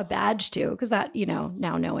had a badge too, because that,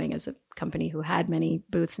 now knowing as a company who had many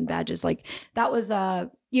booths and badges, like that was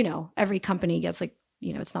every company gets like,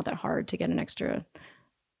 it's not that hard to get an extra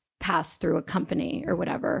pass through a company or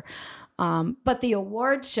whatever. But the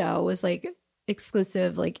award show was like,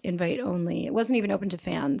 exclusive, like invite only. It wasn't even open to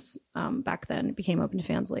fans back then. It became open to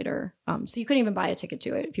fans later. So you couldn't even buy a ticket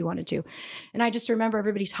to it if you wanted to. And I just remember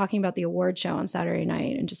everybody talking about the award show on Saturday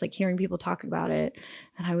night and just like hearing people talk about it.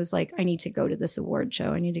 And I was like, I need to go to this award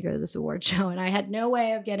show. I need to go to this award show. And I had no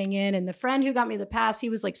way of getting in. And the friend who got me the pass, he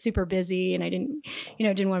was like super busy and I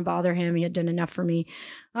didn't want to bother him. He had done enough for me.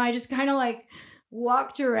 I just kind of like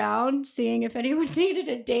walked around seeing if anyone needed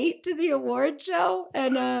a date to the award show.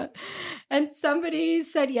 And somebody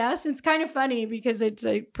said yes. It's kind of funny because it's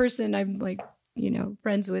a person I'm like,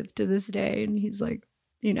 friends with to this day. And he's like,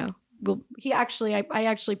 I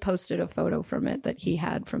actually posted a photo from it that he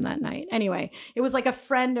had from that night. Anyway, it was like a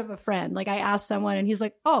friend of a friend. Like I asked someone and he's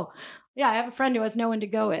like, oh yeah, I have a friend who has no one to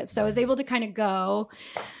go with. So I was able to kind of go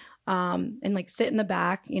and like sit in the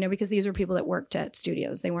back, because these were people that worked at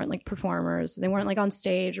studios. They weren't like performers. They weren't like on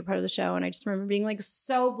stage or part of the show. And I just remember being like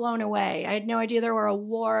so blown away. I had no idea there were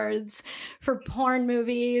awards for porn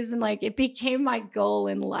movies. And like, it became my goal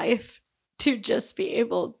in life to just be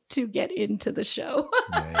able to get into the show.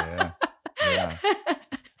 Yeah.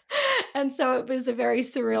 And so it was a very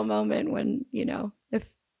surreal moment when, I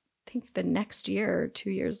think the next year or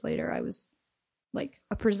 2 years later, I was like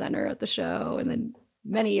a presenter at the show. And then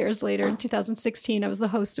many years later, in 2016, I was the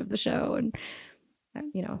host of the show and,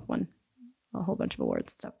 won a whole bunch of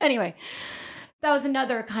awards and stuff. Anyway, that was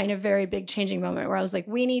another kind of very big changing moment where I was like,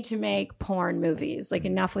 we need to make porn movies. Like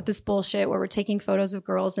enough with this bullshit where we're taking photos of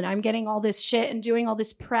girls and I'm getting all this shit and doing all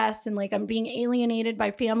this press and like I'm being alienated by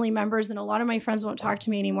family members. And a lot of my friends won't talk to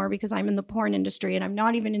me anymore because I'm in the porn industry and I'm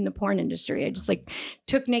not even in the porn industry. I just like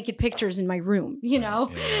took naked pictures in my room, Yeah.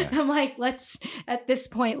 I'm like, let's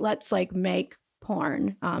like make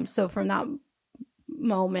porn. So from that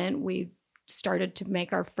moment, we started to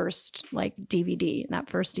make our first like DVD. And that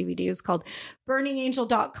first DVD was called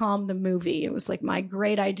BurningAngel.com, the movie. It was like my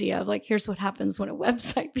great idea of like, here's what happens when a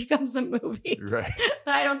website becomes a movie. Right.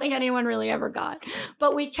 I don't think anyone really ever got.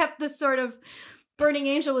 But we kept this sort of, Burning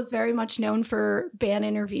Angel was very much known for band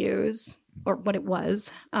interviews, or what it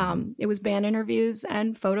was. It was band interviews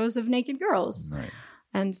and photos of naked girls. Right.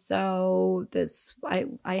 And so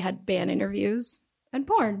I had band interviews and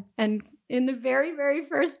porn. And in the very, very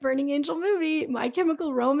first Burning Angel movie, My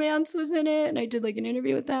Chemical Romance was in it. And I did like an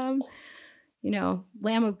interview with them.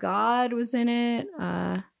 Lamb of God was in it.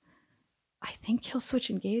 I think Kill Switch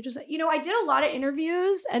Engage was. I did a lot of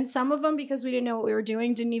interviews and some of them, because we didn't know what we were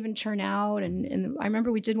doing, didn't even churn out. And I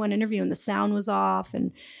remember we did one interview and the sound was off.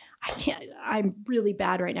 And I'm really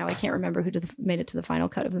bad right now. I can't remember who made it to the final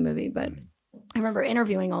cut of the movie, but I remember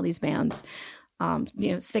interviewing all these bands,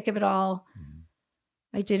 Sick of It All.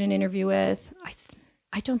 I did an interview with,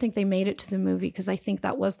 I don't think they made it to the movie because I think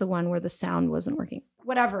that was the one where the sound wasn't working.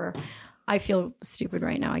 Whatever. I feel stupid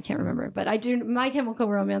right now. I can't remember, but I do. My Chemical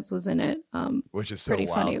Romance was in it. Which is so pretty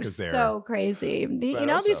wild funny. It was so crazy.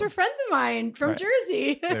 These were friends of mine from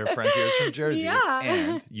Jersey. They were friends of yours from Jersey. Yeah.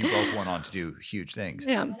 And you both went on to do huge things.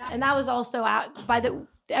 Yeah. And that was also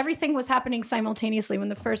everything was happening simultaneously. When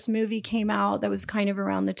the first movie came out, that was kind of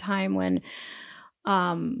around the time when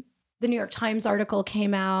the New York Times article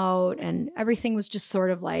came out and everything was just sort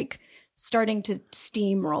of like starting to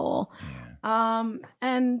steamroll. Yeah.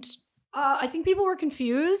 I think people were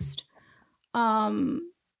confused.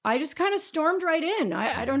 I just kind of stormed right in.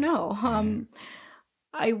 I don't know.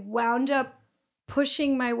 I wound up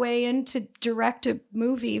pushing my way in to direct a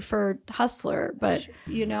movie for Hustler, but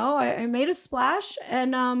I made a splash,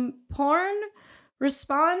 and porn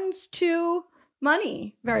responds to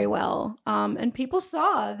money very well. And people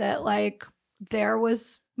saw that like there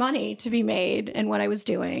was money to be made in what I was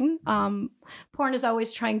doing. Porn is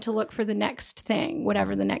always trying to look for the next thing,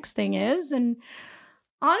 whatever the next thing is. And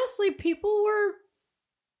honestly,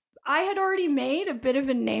 I had already made a bit of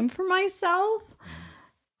a name for myself.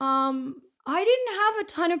 I didn't have a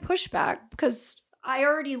ton of pushback because I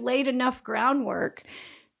already laid enough groundwork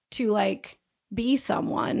to like be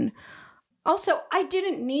someone. Also, I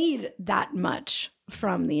didn't need that much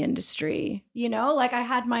from the industry, like I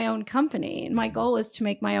had my own company and my goal is to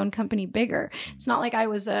make my own company bigger. It's not like I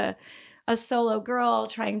was a solo girl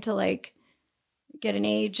trying to like get an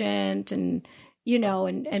agent and,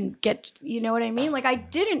 and get, what I mean? Like I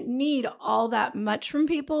didn't need all that much from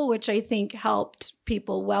people, which I think helped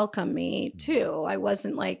people welcome me too. I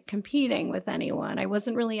wasn't like competing with anyone. I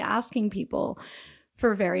wasn't really asking people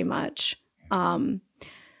for very much.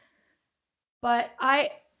 But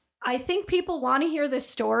I think people want to hear this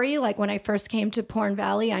story. Like when I first came to Porn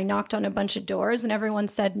Valley, I knocked on a bunch of doors and everyone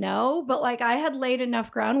said no. But like I had laid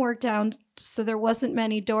enough groundwork down so there wasn't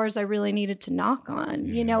many doors I really needed to knock on.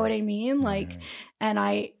 You know what I mean? Like, and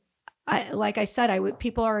I like I said,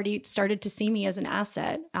 people already started to see me as an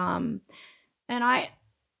asset. And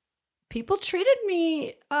people treated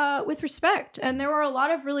me with respect, and there were a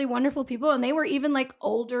lot of really wonderful people, and they were even like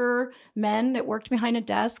older men that worked behind a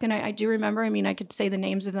desk. And I do remember, I mean, I could say the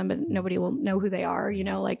names of them, but nobody will know who they are, you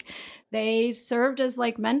know, like they served as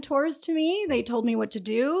like mentors to me. They told me what to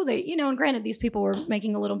do. They, you know, and granted, these people were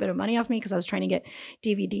making a little bit of money off me because I was trying to get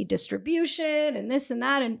DVD distribution and this and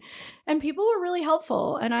that. And people were really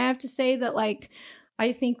helpful. And I have to say that, like,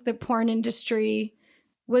 I think the porn industry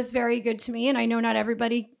was very good to me. And I know not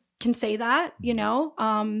everybody can say that, you know.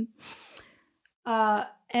 I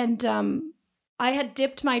had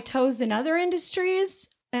dipped my toes in other industries,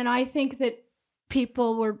 and I think that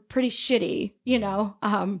people were pretty shitty, you know.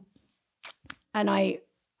 And I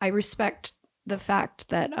respect the fact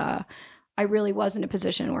that I really was in a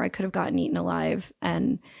position where I could have gotten eaten alive,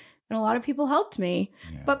 and a lot of people helped me.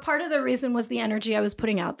 Yeah. But part of the reason was the energy I was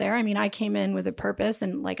putting out there. I mean, I came in with a purpose,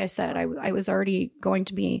 and like I said, I was already going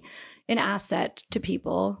to be an asset to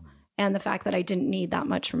people. And the fact that I didn't need that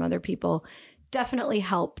much from other people definitely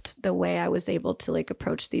helped the way I was able to like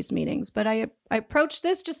approach these meetings. But I approached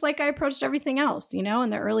this just like I approached everything else, you know. In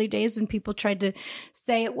the early days when people tried to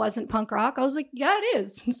say it wasn't punk rock, I was like, yeah, it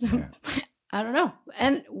is. So, yeah. I don't know.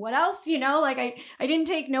 And what else, you know, like I didn't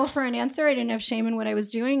take no for an answer. I didn't have shame in what I was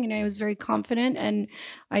doing, and I was very confident, and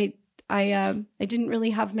I didn't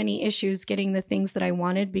really have many issues getting the things that I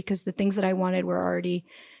wanted, because the things that I wanted were already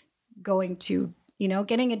going to, you know,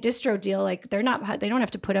 getting a distro deal. Like they don't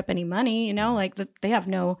have to put up any money, you know, like they have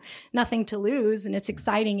nothing to lose, and it's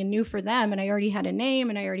exciting and new for them. And I already had a name,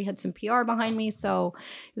 and I already had some PR behind me. So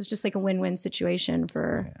it was just like a win-win situation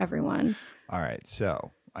for everyone. All right.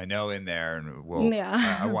 So I know in there, and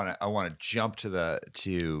I want to jump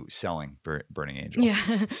to selling Burning Angel.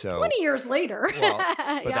 Yeah. So 20 years later.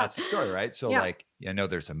 But that's the story, right? So like, I know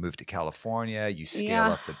there's a move to California, you scale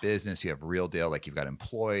up the business, you have Real Deal, like you've got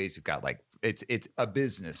employees, you've got like, it's a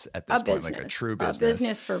business at this point, like a true business. A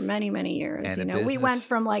business for many, many years. And you know, we went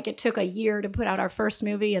from like, it took a year to put out our first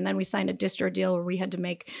movie, and then we signed a distro deal where we had to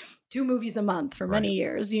make 2 movies a month for many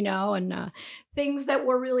years, you know, and things that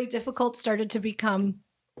were really difficult started to become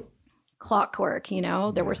clockwork, you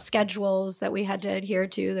know. There were schedules that we had to adhere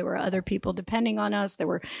to. There were other people depending on us. There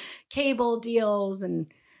were cable deals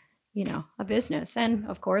and, you know, a business. And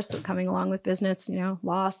of course, coming along with business, you know,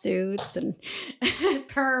 lawsuits and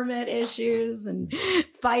permit issues and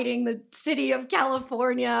fighting the city of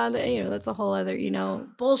California. You know, that's a whole other, you know,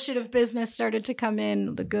 bullshit of business started to come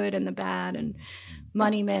in, the good and the bad, and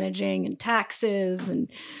money managing and taxes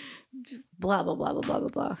and blah, blah, blah, blah, blah, blah,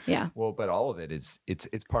 blah. Yeah. Well, but all of it is, it's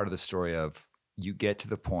part of the story of you get to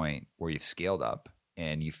the point where you've scaled up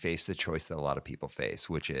and you face the choice that a lot of people face,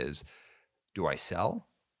 which is, do I sell,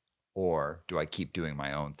 or do I keep doing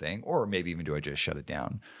my own thing? Or maybe even do I just shut it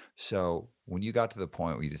down? So when you got to the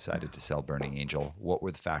point where you decided to sell Burning Angel, what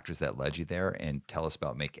were the factors that led you there? And tell us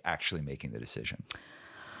about actually making the decision.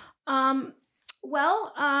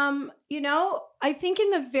 Well, you know, I think in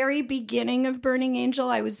the very beginning of Burning Angel,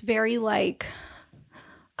 I was very like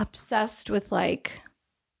obsessed with like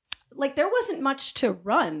there wasn't much to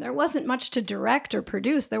run. There wasn't much to direct or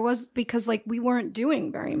produce. There was, because like we weren't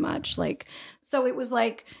doing very much. Like, so it was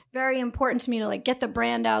like very important to me to like get the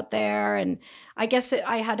brand out there. And I guess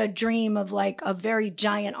I had a dream of like a very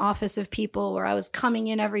giant office of people where I was coming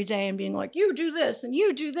in every day and being like, you do this and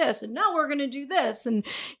you do this, and now we're going to do this. And,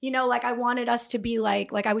 you know, like I wanted us to be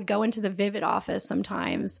like I would go into the Vivid office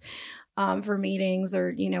sometimes for meetings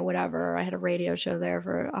or, you know, whatever. I had a radio show there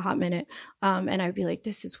for a hot minute. And I'd be like,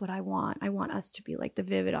 this is what I want. I want us to be like the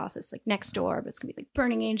Vivid office, like next door, but it's gonna be like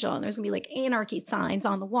Burning Angel, and there's gonna be like anarchy signs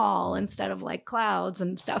on the wall instead of like clouds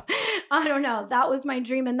and stuff. I don't know. That was my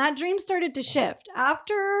dream. And that dream started to shift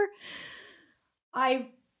after I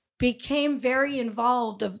became very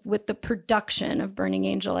involved with the production of Burning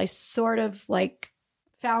Angel. I sort of like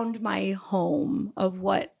found my home of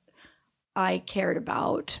what I cared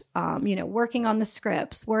about, you know, working on the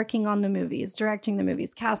scripts, working on the movies, directing the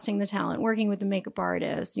movies, casting the talent, working with the makeup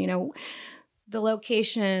artists, you know, the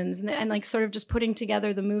locations, and like sort of just putting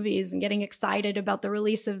together the movies and getting excited about the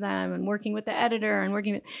release of them, and working with the editor and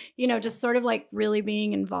working with, you know, just sort of like really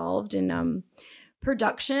being involved in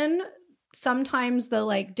production. Sometimes the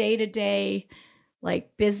like day-to-day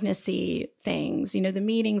like businessy things, you know, the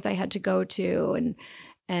meetings I had to go to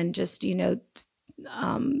and just, you know,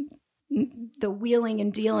 the wheeling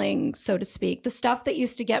and dealing, so to speak, the stuff that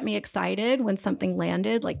used to get me excited when something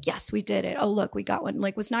landed, like, yes, we did it. Oh, look, we got one.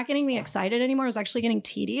 Like, was not getting me excited anymore. It was actually getting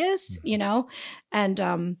tedious, you know?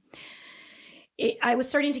 And I was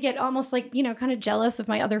starting to get almost like, kind of jealous of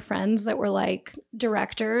my other friends that were like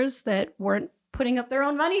directors that weren't putting up their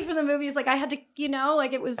own money for the movies. Like I had to,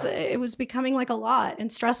 like it was becoming like a lot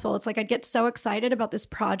and stressful. It's like I'd get so excited about this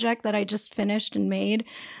project that I just finished and made.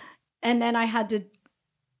 And then I had to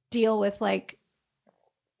deal with like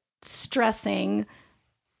stressing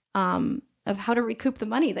of how to recoup the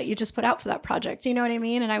money that you just put out for that project. You know what I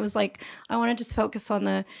mean? And I was like, I want to just focus on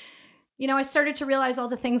the, I started to realize all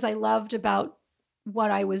the things I loved about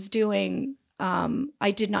what I was doing.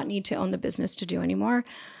 I did not need to own the business to do anymore.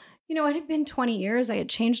 It had been 20 years. I had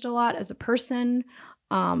changed a lot as a person.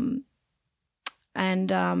 Also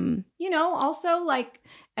like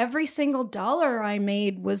every single dollar I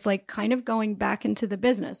made was like kind of going back into the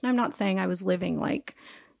business. And I'm not saying I was living like,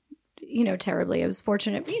 terribly. I was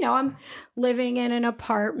fortunate, I'm living in an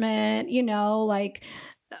apartment,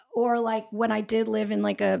 or like when I did live in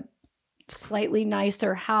like a slightly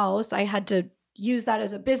nicer house, I had to use that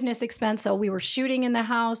as a business expense. So we were shooting in the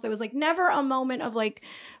house. There was like never a moment of like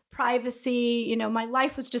privacy. My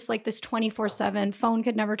life was just like this 24/7. Phone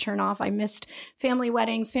could never turn off. I missed family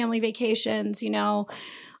weddings, family vacations,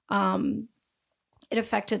 it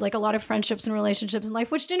affected like a lot of friendships and relationships in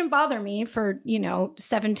life, which didn't bother me for,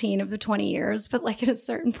 17 of the 20 years. But like at a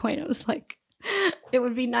certain point, it was like, it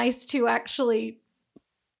would be nice to actually,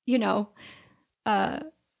 not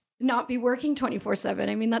be working 24/7.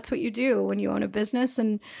 I mean, that's what you do when you own a business.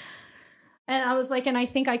 And I was like, and I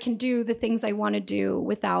think I can do the things I want to do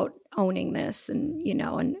without owning this. And,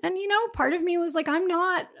 part of me was like, I'm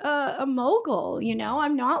not a mogul,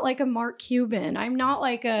 I'm not like a Mark Cuban. I'm not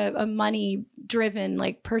like a money driven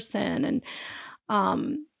like person. And,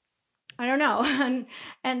 I don't know.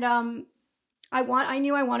 I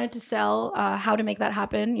knew I wanted to sell. How to make that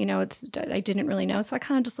happen, I didn't really know. So I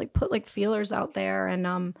kind of just like put like feelers out there,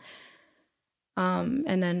 and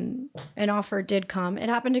then an offer did come. It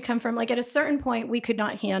happened to come from like at a certain point, we could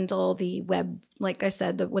not handle the web. Like I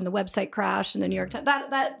said, when the website crashed in the New York Times,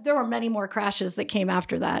 that there were many more crashes that came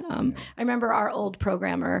after that. I remember our old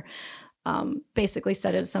programmer basically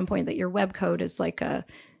said at some point that your web code is like a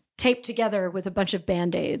taped together with a bunch of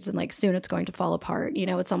Band-Aids, and like soon it's going to fall apart.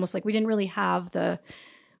 It's almost like we didn't really have the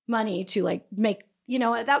money to like make,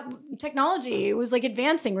 that technology was like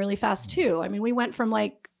advancing really fast too. I mean, we went from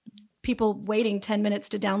like people waiting 10 minutes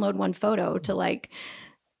to download one photo to like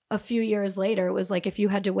a few years later, it was like if you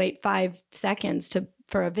had to wait 5 seconds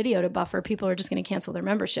for a video to buffer, people are just going to cancel their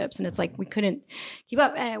memberships. And it's like we couldn't keep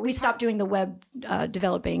up. And we stopped doing the web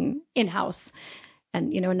developing in-house.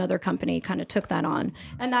 And, another company kind of took that on.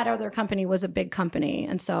 And that other company was a big company.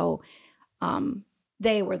 And so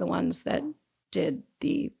they were the ones that did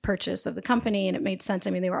the purchase of the company. And it made sense. I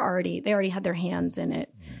mean, they already had their hands in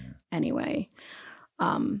it anyway.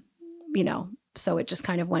 So it just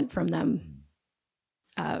kind of went from them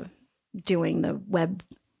doing the web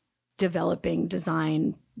developing,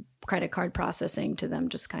 design, credit card processing to them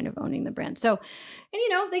just kind of owning the brand. So,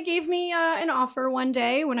 and they gave me an offer one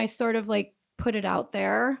day when I sort of like put it out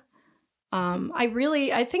there.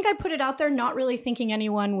 I think I put it out there not really thinking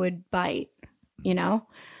anyone would bite, and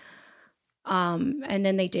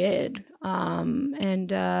then they did.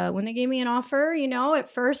 When they gave me an offer, at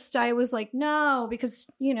first I was like, no, because,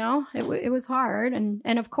 it was hard.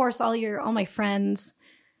 And of course, all my friends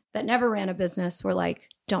that never ran a business were like,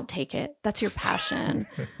 don't take it. That's your passion.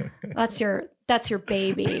 That's your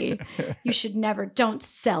baby. You should don't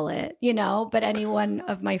sell it, but any one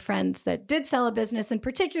of my friends that did sell a business, and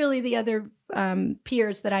particularly the other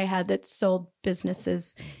peers that I had that sold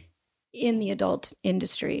businesses in the adult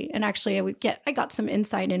industry. And actually I got some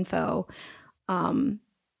inside info,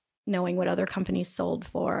 knowing what other companies sold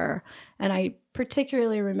for. And I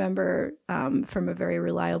particularly remember from a very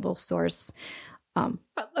reliable source, a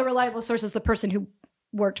reliable source is the person who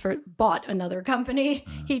bought another company.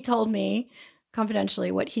 He told me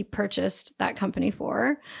confidentially what he purchased that company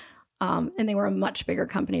for. And they were a much bigger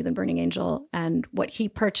company than Burning Angel. And what he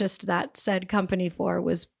purchased that said company for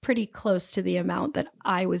was pretty close to the amount that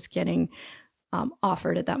I was getting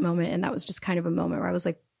offered at that moment. And that was just kind of a moment where I was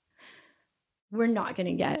like, we're not going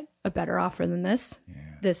to get a better offer than this.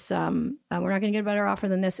 Yeah. We're not going to get a better offer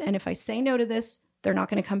than this. And if I say no to this, they're not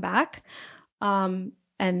going to come back.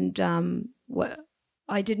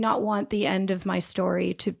 I did not want the end of my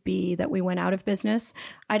story to be that we went out of business.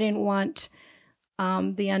 I didn't want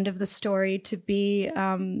the end of the story to be,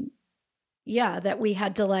 that we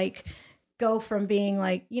had to like go from being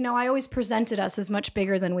like, I always presented us as much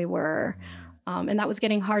bigger than we were. And that was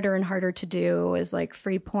getting harder and harder to do as like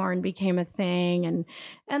free porn became a thing.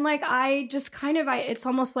 And like, I just kind of, it's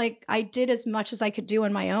almost like I did as much as I could do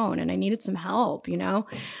on my own and I needed some help,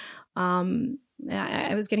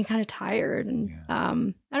 I was getting kind of tired, and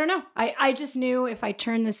I don't know. I just knew if I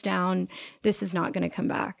turn this down, this is not going to come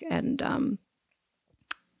back. And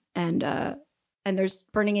there's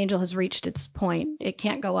Burning Angel has reached its point. It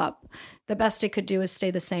can't go up. The best it could do is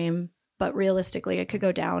stay the same, but realistically it could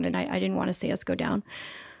go down, and I didn't want to see us go down.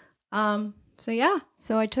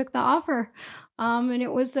 So I took the offer. And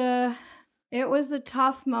it was a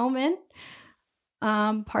tough moment.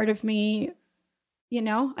 Part of me,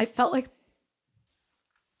 I felt like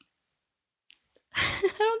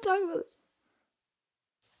I don't talk about this.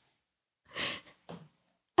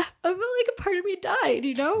 I felt like a part of me died,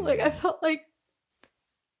 Like I felt like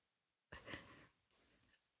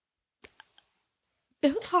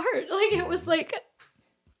it was hard. Like it was like,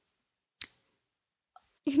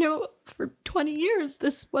 for 20 years,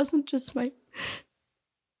 this wasn't just my...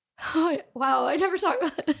 Oh, wow, I never talked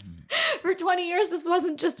about it. For 20 years, this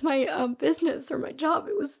wasn't just my business or my job.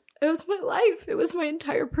 It was my life. It was my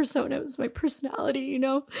entire persona. It was my personality,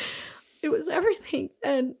 It was everything.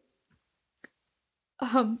 And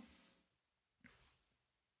I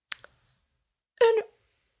didn't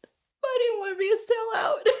want to be a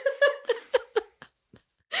sellout.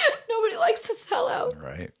 Nobody likes to sell out.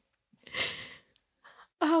 Right.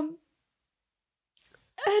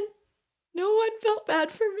 And no one felt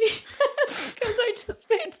bad for me because I just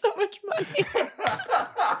made so much money.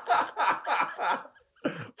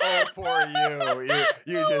 Oh, poor you.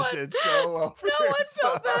 You just did so well for No one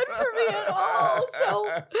felt bad for me at all. So,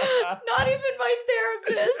 not even my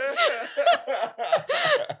therapist.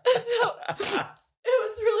 So, it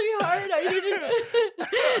was really hard. I didn't.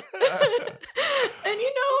 And,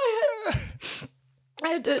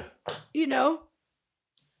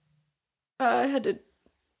 I had to,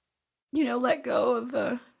 let go of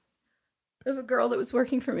a girl that was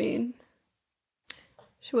working for me, and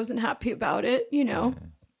she wasn't happy about it, and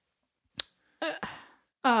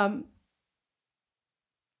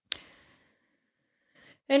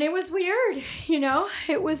it was weird,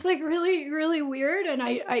 it was like really, really weird. And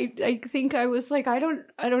I think I was like, I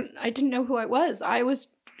didn't know who I was. I was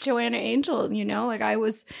Joanna Angel, like I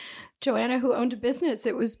was Joanna who owned a business.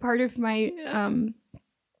 It was part of my,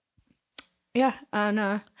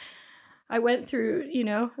 and I went through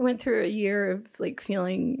a year of like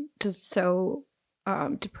feeling just so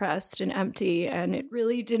depressed and empty, and it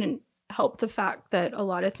really didn't help the fact that a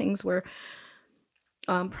lot of things were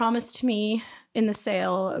promised to me in the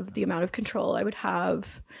sale of the amount of control I would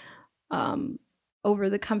have over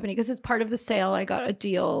the company. Because as part of the sale, I got a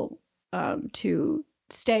deal to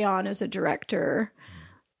stay on as a director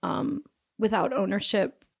without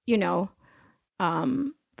ownership,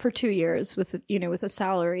 for 2 years with a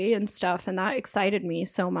salary and stuff. And that excited me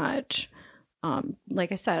so much.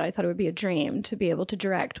 Like I said, I thought it would be a dream to be able to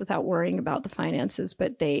direct without worrying about the finances.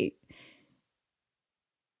 But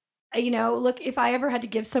look, if I ever had to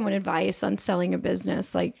give someone advice on selling a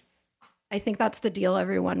business, like, I think that's the deal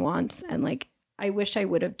everyone wants. And like, I wish I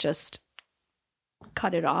would have just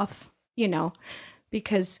cut it off,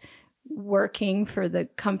 because working for the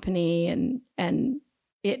company and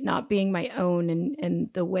it not being my own,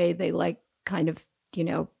 and the way they like kind of,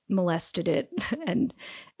 molested it and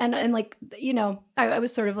like, I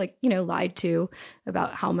was sort of like, lied to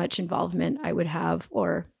about how much involvement I would have,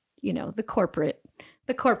 or, the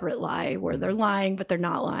corporate lie where they're lying, but they're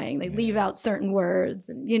not lying. They leave out certain words,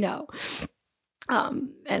 and,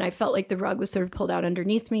 and I felt like the rug was sort of pulled out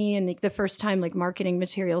underneath me. And like, the first time like marketing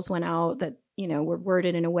materials went out that, were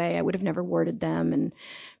worded in a way I would have never worded them, and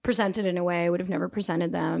presented in a way I would have never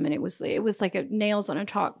presented them. And it was like nails on a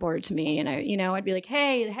chalkboard to me. And I'd be like,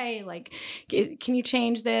 hey, like, can you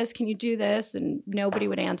change this? Can you do this? And nobody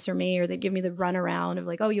would answer me, or they'd give me the runaround of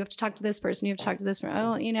like, oh, you have to talk to this person. You have to talk to this person.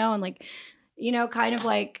 Oh, and like, kind of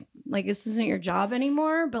like this isn't your job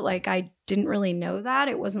anymore. But like, I didn't really know that.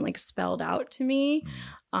 It wasn't like spelled out to me.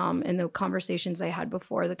 And the conversations I had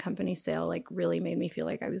before the company sale, like, really made me feel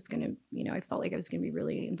like I was going to, I felt like I was going to be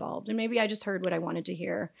really involved. And maybe I just heard what I wanted to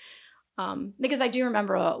hear. Because I do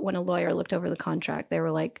remember when a lawyer looked over the contract, they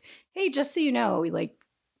were like, hey, just so you know, like,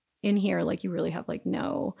 in here, like, you really have like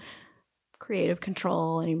no creative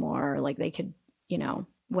control anymore. Like, they could,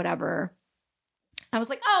 whatever. I was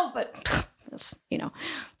like, oh, but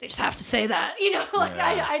they just have to say that, like,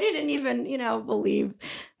 yeah. I didn't even, believe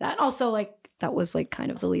that. Also, like, that was like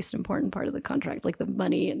kind of the least important part of the contract. Like, the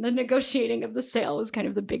money and the negotiating of the sale was kind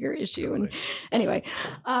of the bigger issue. Totally. And anyway,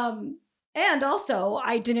 and also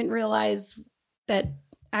I didn't realize that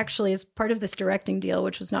actually, as part of this directing deal,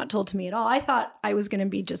 which was not told to me at all, I thought I was going to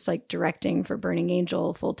be just like directing for Burning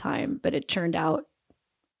Angel full time, but it turned out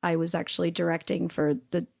I was actually directing for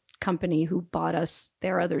the company who bought us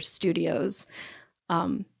their other studios.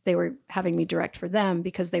 They were having me direct for them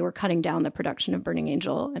because they were cutting down the production of Burning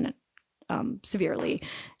Angel and severely.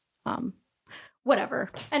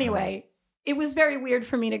 Whatever. Anyway, it was very weird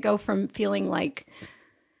for me to go from feeling like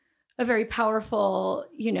a very powerful,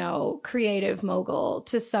 creative mogul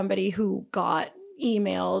to somebody who got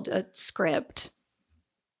emailed a script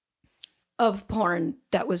of porn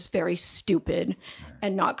that was very stupid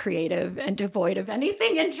and not creative and devoid of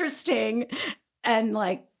anything interesting, and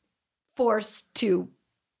like forced to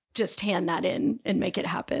just hand that in and make it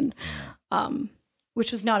happen,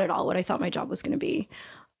 which was not at all what I thought my job was going to be.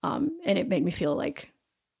 And it made me feel like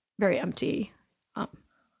very empty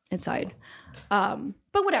inside.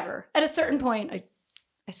 But whatever. At a certain point, I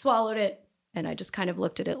swallowed it, and I just kind of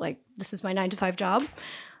looked at it like, this is my 9-to-5 job,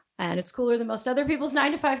 and it's cooler than most other people's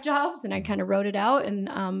 9-to-5 jobs. And I kind of wrote it out. And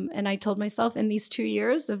I told myself, in these 2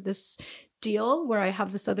 years of this deal where I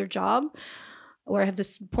have this other job, where I have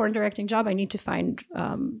this porn directing job, I need to find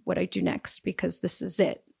what I do next, because this is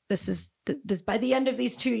it. This is by the end of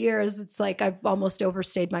these 2 years, it's like I've almost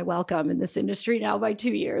overstayed my welcome in this industry now by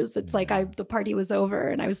 2 years. It's like the party was over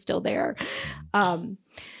and I was still there.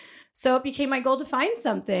 So it became my goal to find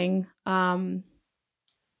something. And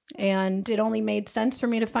it only made sense for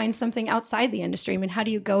me to find something outside the industry. I mean, how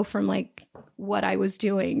do you go from like what I was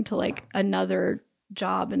doing to like another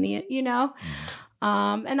job in the,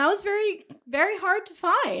 and that was very, very hard to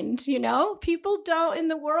find. People in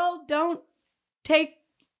the world don't take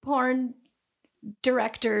porn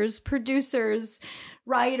directors, producers,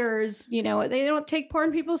 writers, they don't take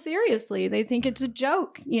porn people seriously. They think it's a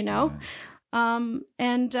joke, and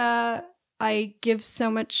I give so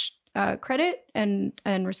much credit and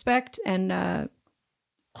respect, and I'm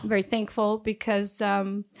very thankful because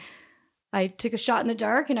I took a shot in the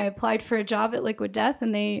dark and I applied for a job at Liquid Death,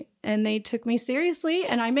 and they took me seriously,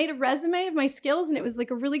 and I made a resume of my skills, and it was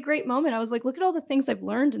like a really great moment. I was like, look at all the things I've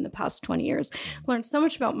learned in the past 20 years. I've learned so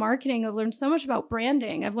much about marketing. I've learned so much about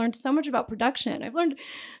branding. I've learned so much about production. I've learned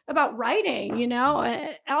about writing,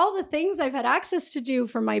 all the things I've had access to do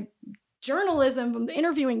from my journalism, from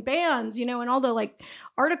interviewing bands, and all the like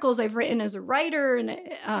articles I've written as a writer.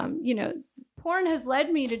 And, porn has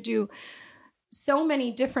led me to do so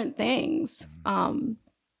many different things.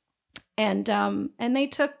 And they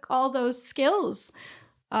took all those skills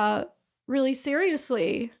really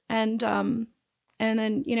seriously, and then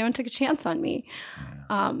and took a chance on me.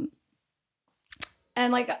 And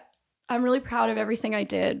like, I'm really proud of everything I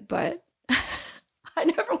did, but I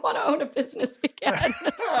never want to own a business again.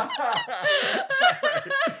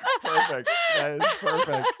 Perfect. That is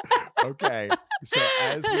perfect. Okay. So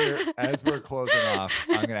as we're closing off,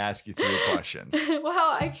 I'm going to ask you 3 questions.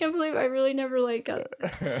 Wow, I can't believe I really never got.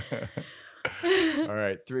 All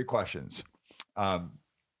right, 3 questions.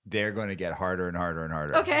 They're going to get harder and harder and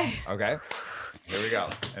harder. Okay. Okay. Here we go.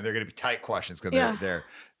 And they're going to be tight questions because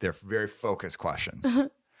they're very focused questions.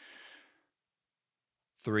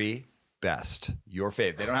 3 best, your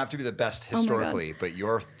favorite. They don't have to be the best historically, but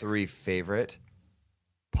your 3 favorite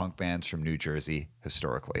punk bands from New Jersey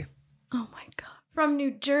historically. Oh my God. From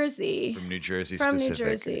New Jersey. From New Jersey From specific. New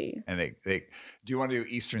Jersey. And they do you want to do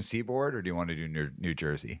Eastern Seaboard or do you want to do New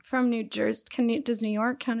Jersey? From New Jersey. Does New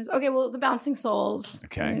York count as... Okay, well, the Bouncing Souls.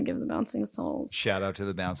 Okay. I'm going to give the Bouncing Souls. Shout out to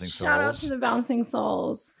the Bouncing Souls. Shout out to the Bouncing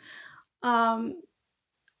Souls.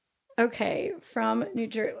 Okay, from New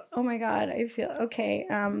Jersey. Oh my God, I feel... Okay,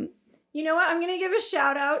 you know what? I'm going to give a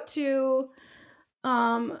shout out to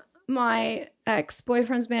my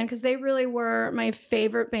ex-boyfriend's band, because they really were my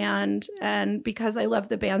favorite band, and because I love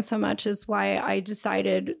the band so much is why I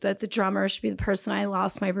decided that the drummer should be the person I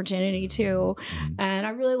lost my virginity to. And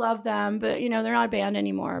I really love them, but they're not a band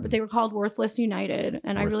anymore, but they were called Worthless United,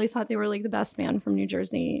 and I really thought they were like the best band from New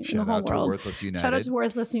Jersey in the whole world. Worthless United. Shout out to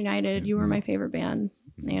Worthless United. You were my favorite band,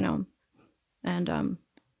 and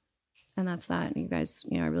that's that. You guys,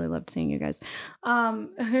 I really loved seeing you guys.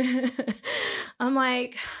 I'm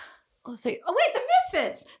like, let's see. Oh wait, the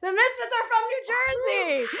Misfits. The Misfits are from New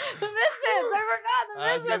Jersey. The Misfits. I forgot. The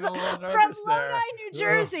Misfits are from Lodi, New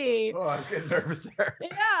Jersey. Oh, I was getting nervous there.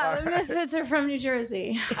 Yeah, the Misfits are from New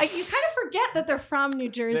Jersey. You kind of forget that they're from New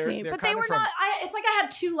Jersey, but they were not. It's like I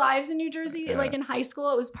had 2 lives in New Jersey. Yeah. Like in high school,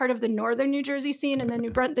 it was part of the northern New Jersey scene, and then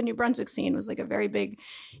the New Brunswick scene was like a very big,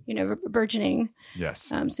 burgeoning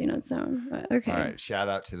scene on its own. But, okay. All right. Shout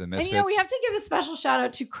out to the Misfits. And we have to give a special shout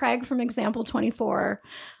out to Craig from Example 24.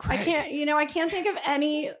 Craig. I can't think of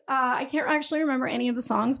any. I can't actually remember any of the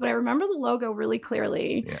songs, but I remember the logo really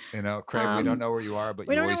clearly. Yeah. Craig, we don't know where you are, but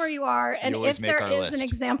we don't know where you are. And if there is an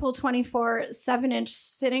Example 24 7-inch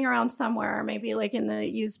sitting around somewhere somewhere, maybe like in the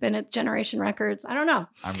used bin at Generation Records. I don't know.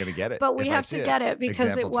 I'm going to get it. But we have to get it because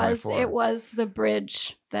Example 24. it was the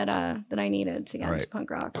bridge that I needed to get into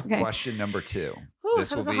punk rock. Okay. Question number 2. Ooh,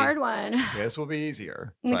 this was a hard one. This will be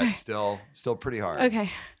easier, but still pretty hard. Okay.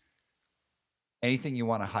 Anything you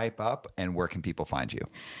want to hype up, and where can people find you?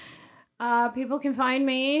 People can find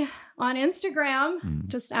me on Instagram,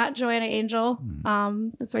 just at Joanna Angel.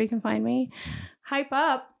 That's where you can find me. Hype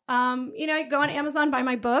up. Go on Amazon, buy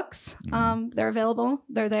my books. They're available.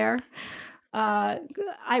 They're there.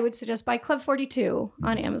 I would suggest buy Club 42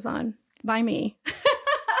 on Amazon. Buy me.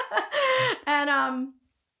 And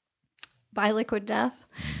buy Liquid Death.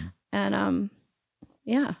 And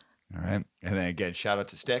yeah. All right. And then again, shout out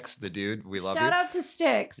to Sticks, the dude. We love you. Shout out to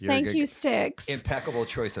Sticks. Thank you, Sticks. Impeccable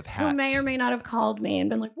choice of hats. Who may or may not have called me and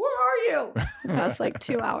been like, where are you? The past like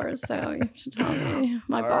 2 hours. So you should tell me.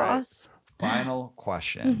 My boss. Right. Final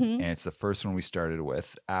question. And it's the first one we started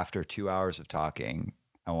with. After 2 hours of talking,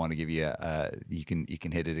 I want to give you you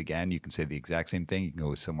can hit it again. You can say the exact same thing. You can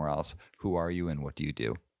go somewhere else. Who are you and what do you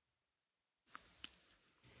do?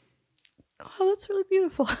 Oh, that's really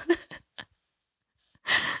beautiful.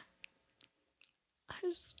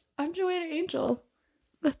 I'm Joanna Angel.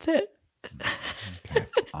 That's it. Okay,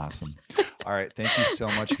 awesome. All right. Thank you so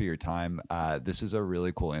much for your time. This is a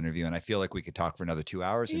really cool interview, and I feel like we could talk for another 2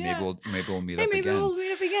 hours, and maybe we'll meet up again. Maybe we'll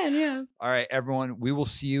meet up again. Yeah. All right, everyone. We will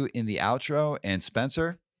see you in the outro. And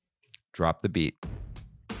Spencer, drop the beat.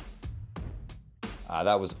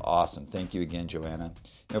 That was awesome. Thank you again, Joanna.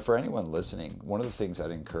 For anyone listening, one of the things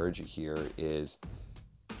I'd encourage you here is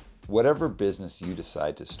whatever business you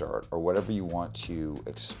decide to start or whatever you want to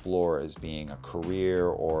explore as being a career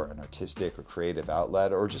or an artistic or creative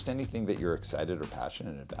outlet or just anything that you're excited or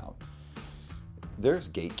passionate about, there's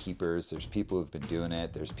gatekeepers, there's people who've been doing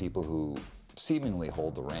it, there's people who seemingly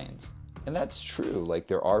hold the reins. And that's true. Like,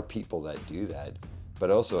 there are people that do that,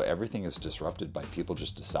 but also everything is disrupted by people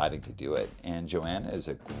just deciding to do it. And Joanna is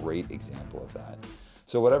a great example of that.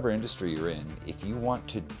 So whatever industry you're in, if you want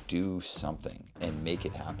to do something and make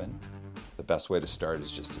it happen, the best way to start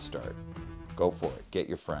is just to start. Go for it. Get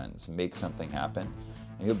your friends. Make something happen,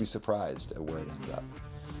 and you'll be surprised at where it ends up.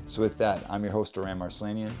 So with that, I'm your host, Aram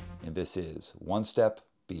Arslanian, and this is One Step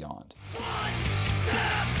Beyond. One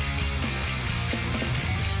step.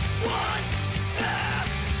 One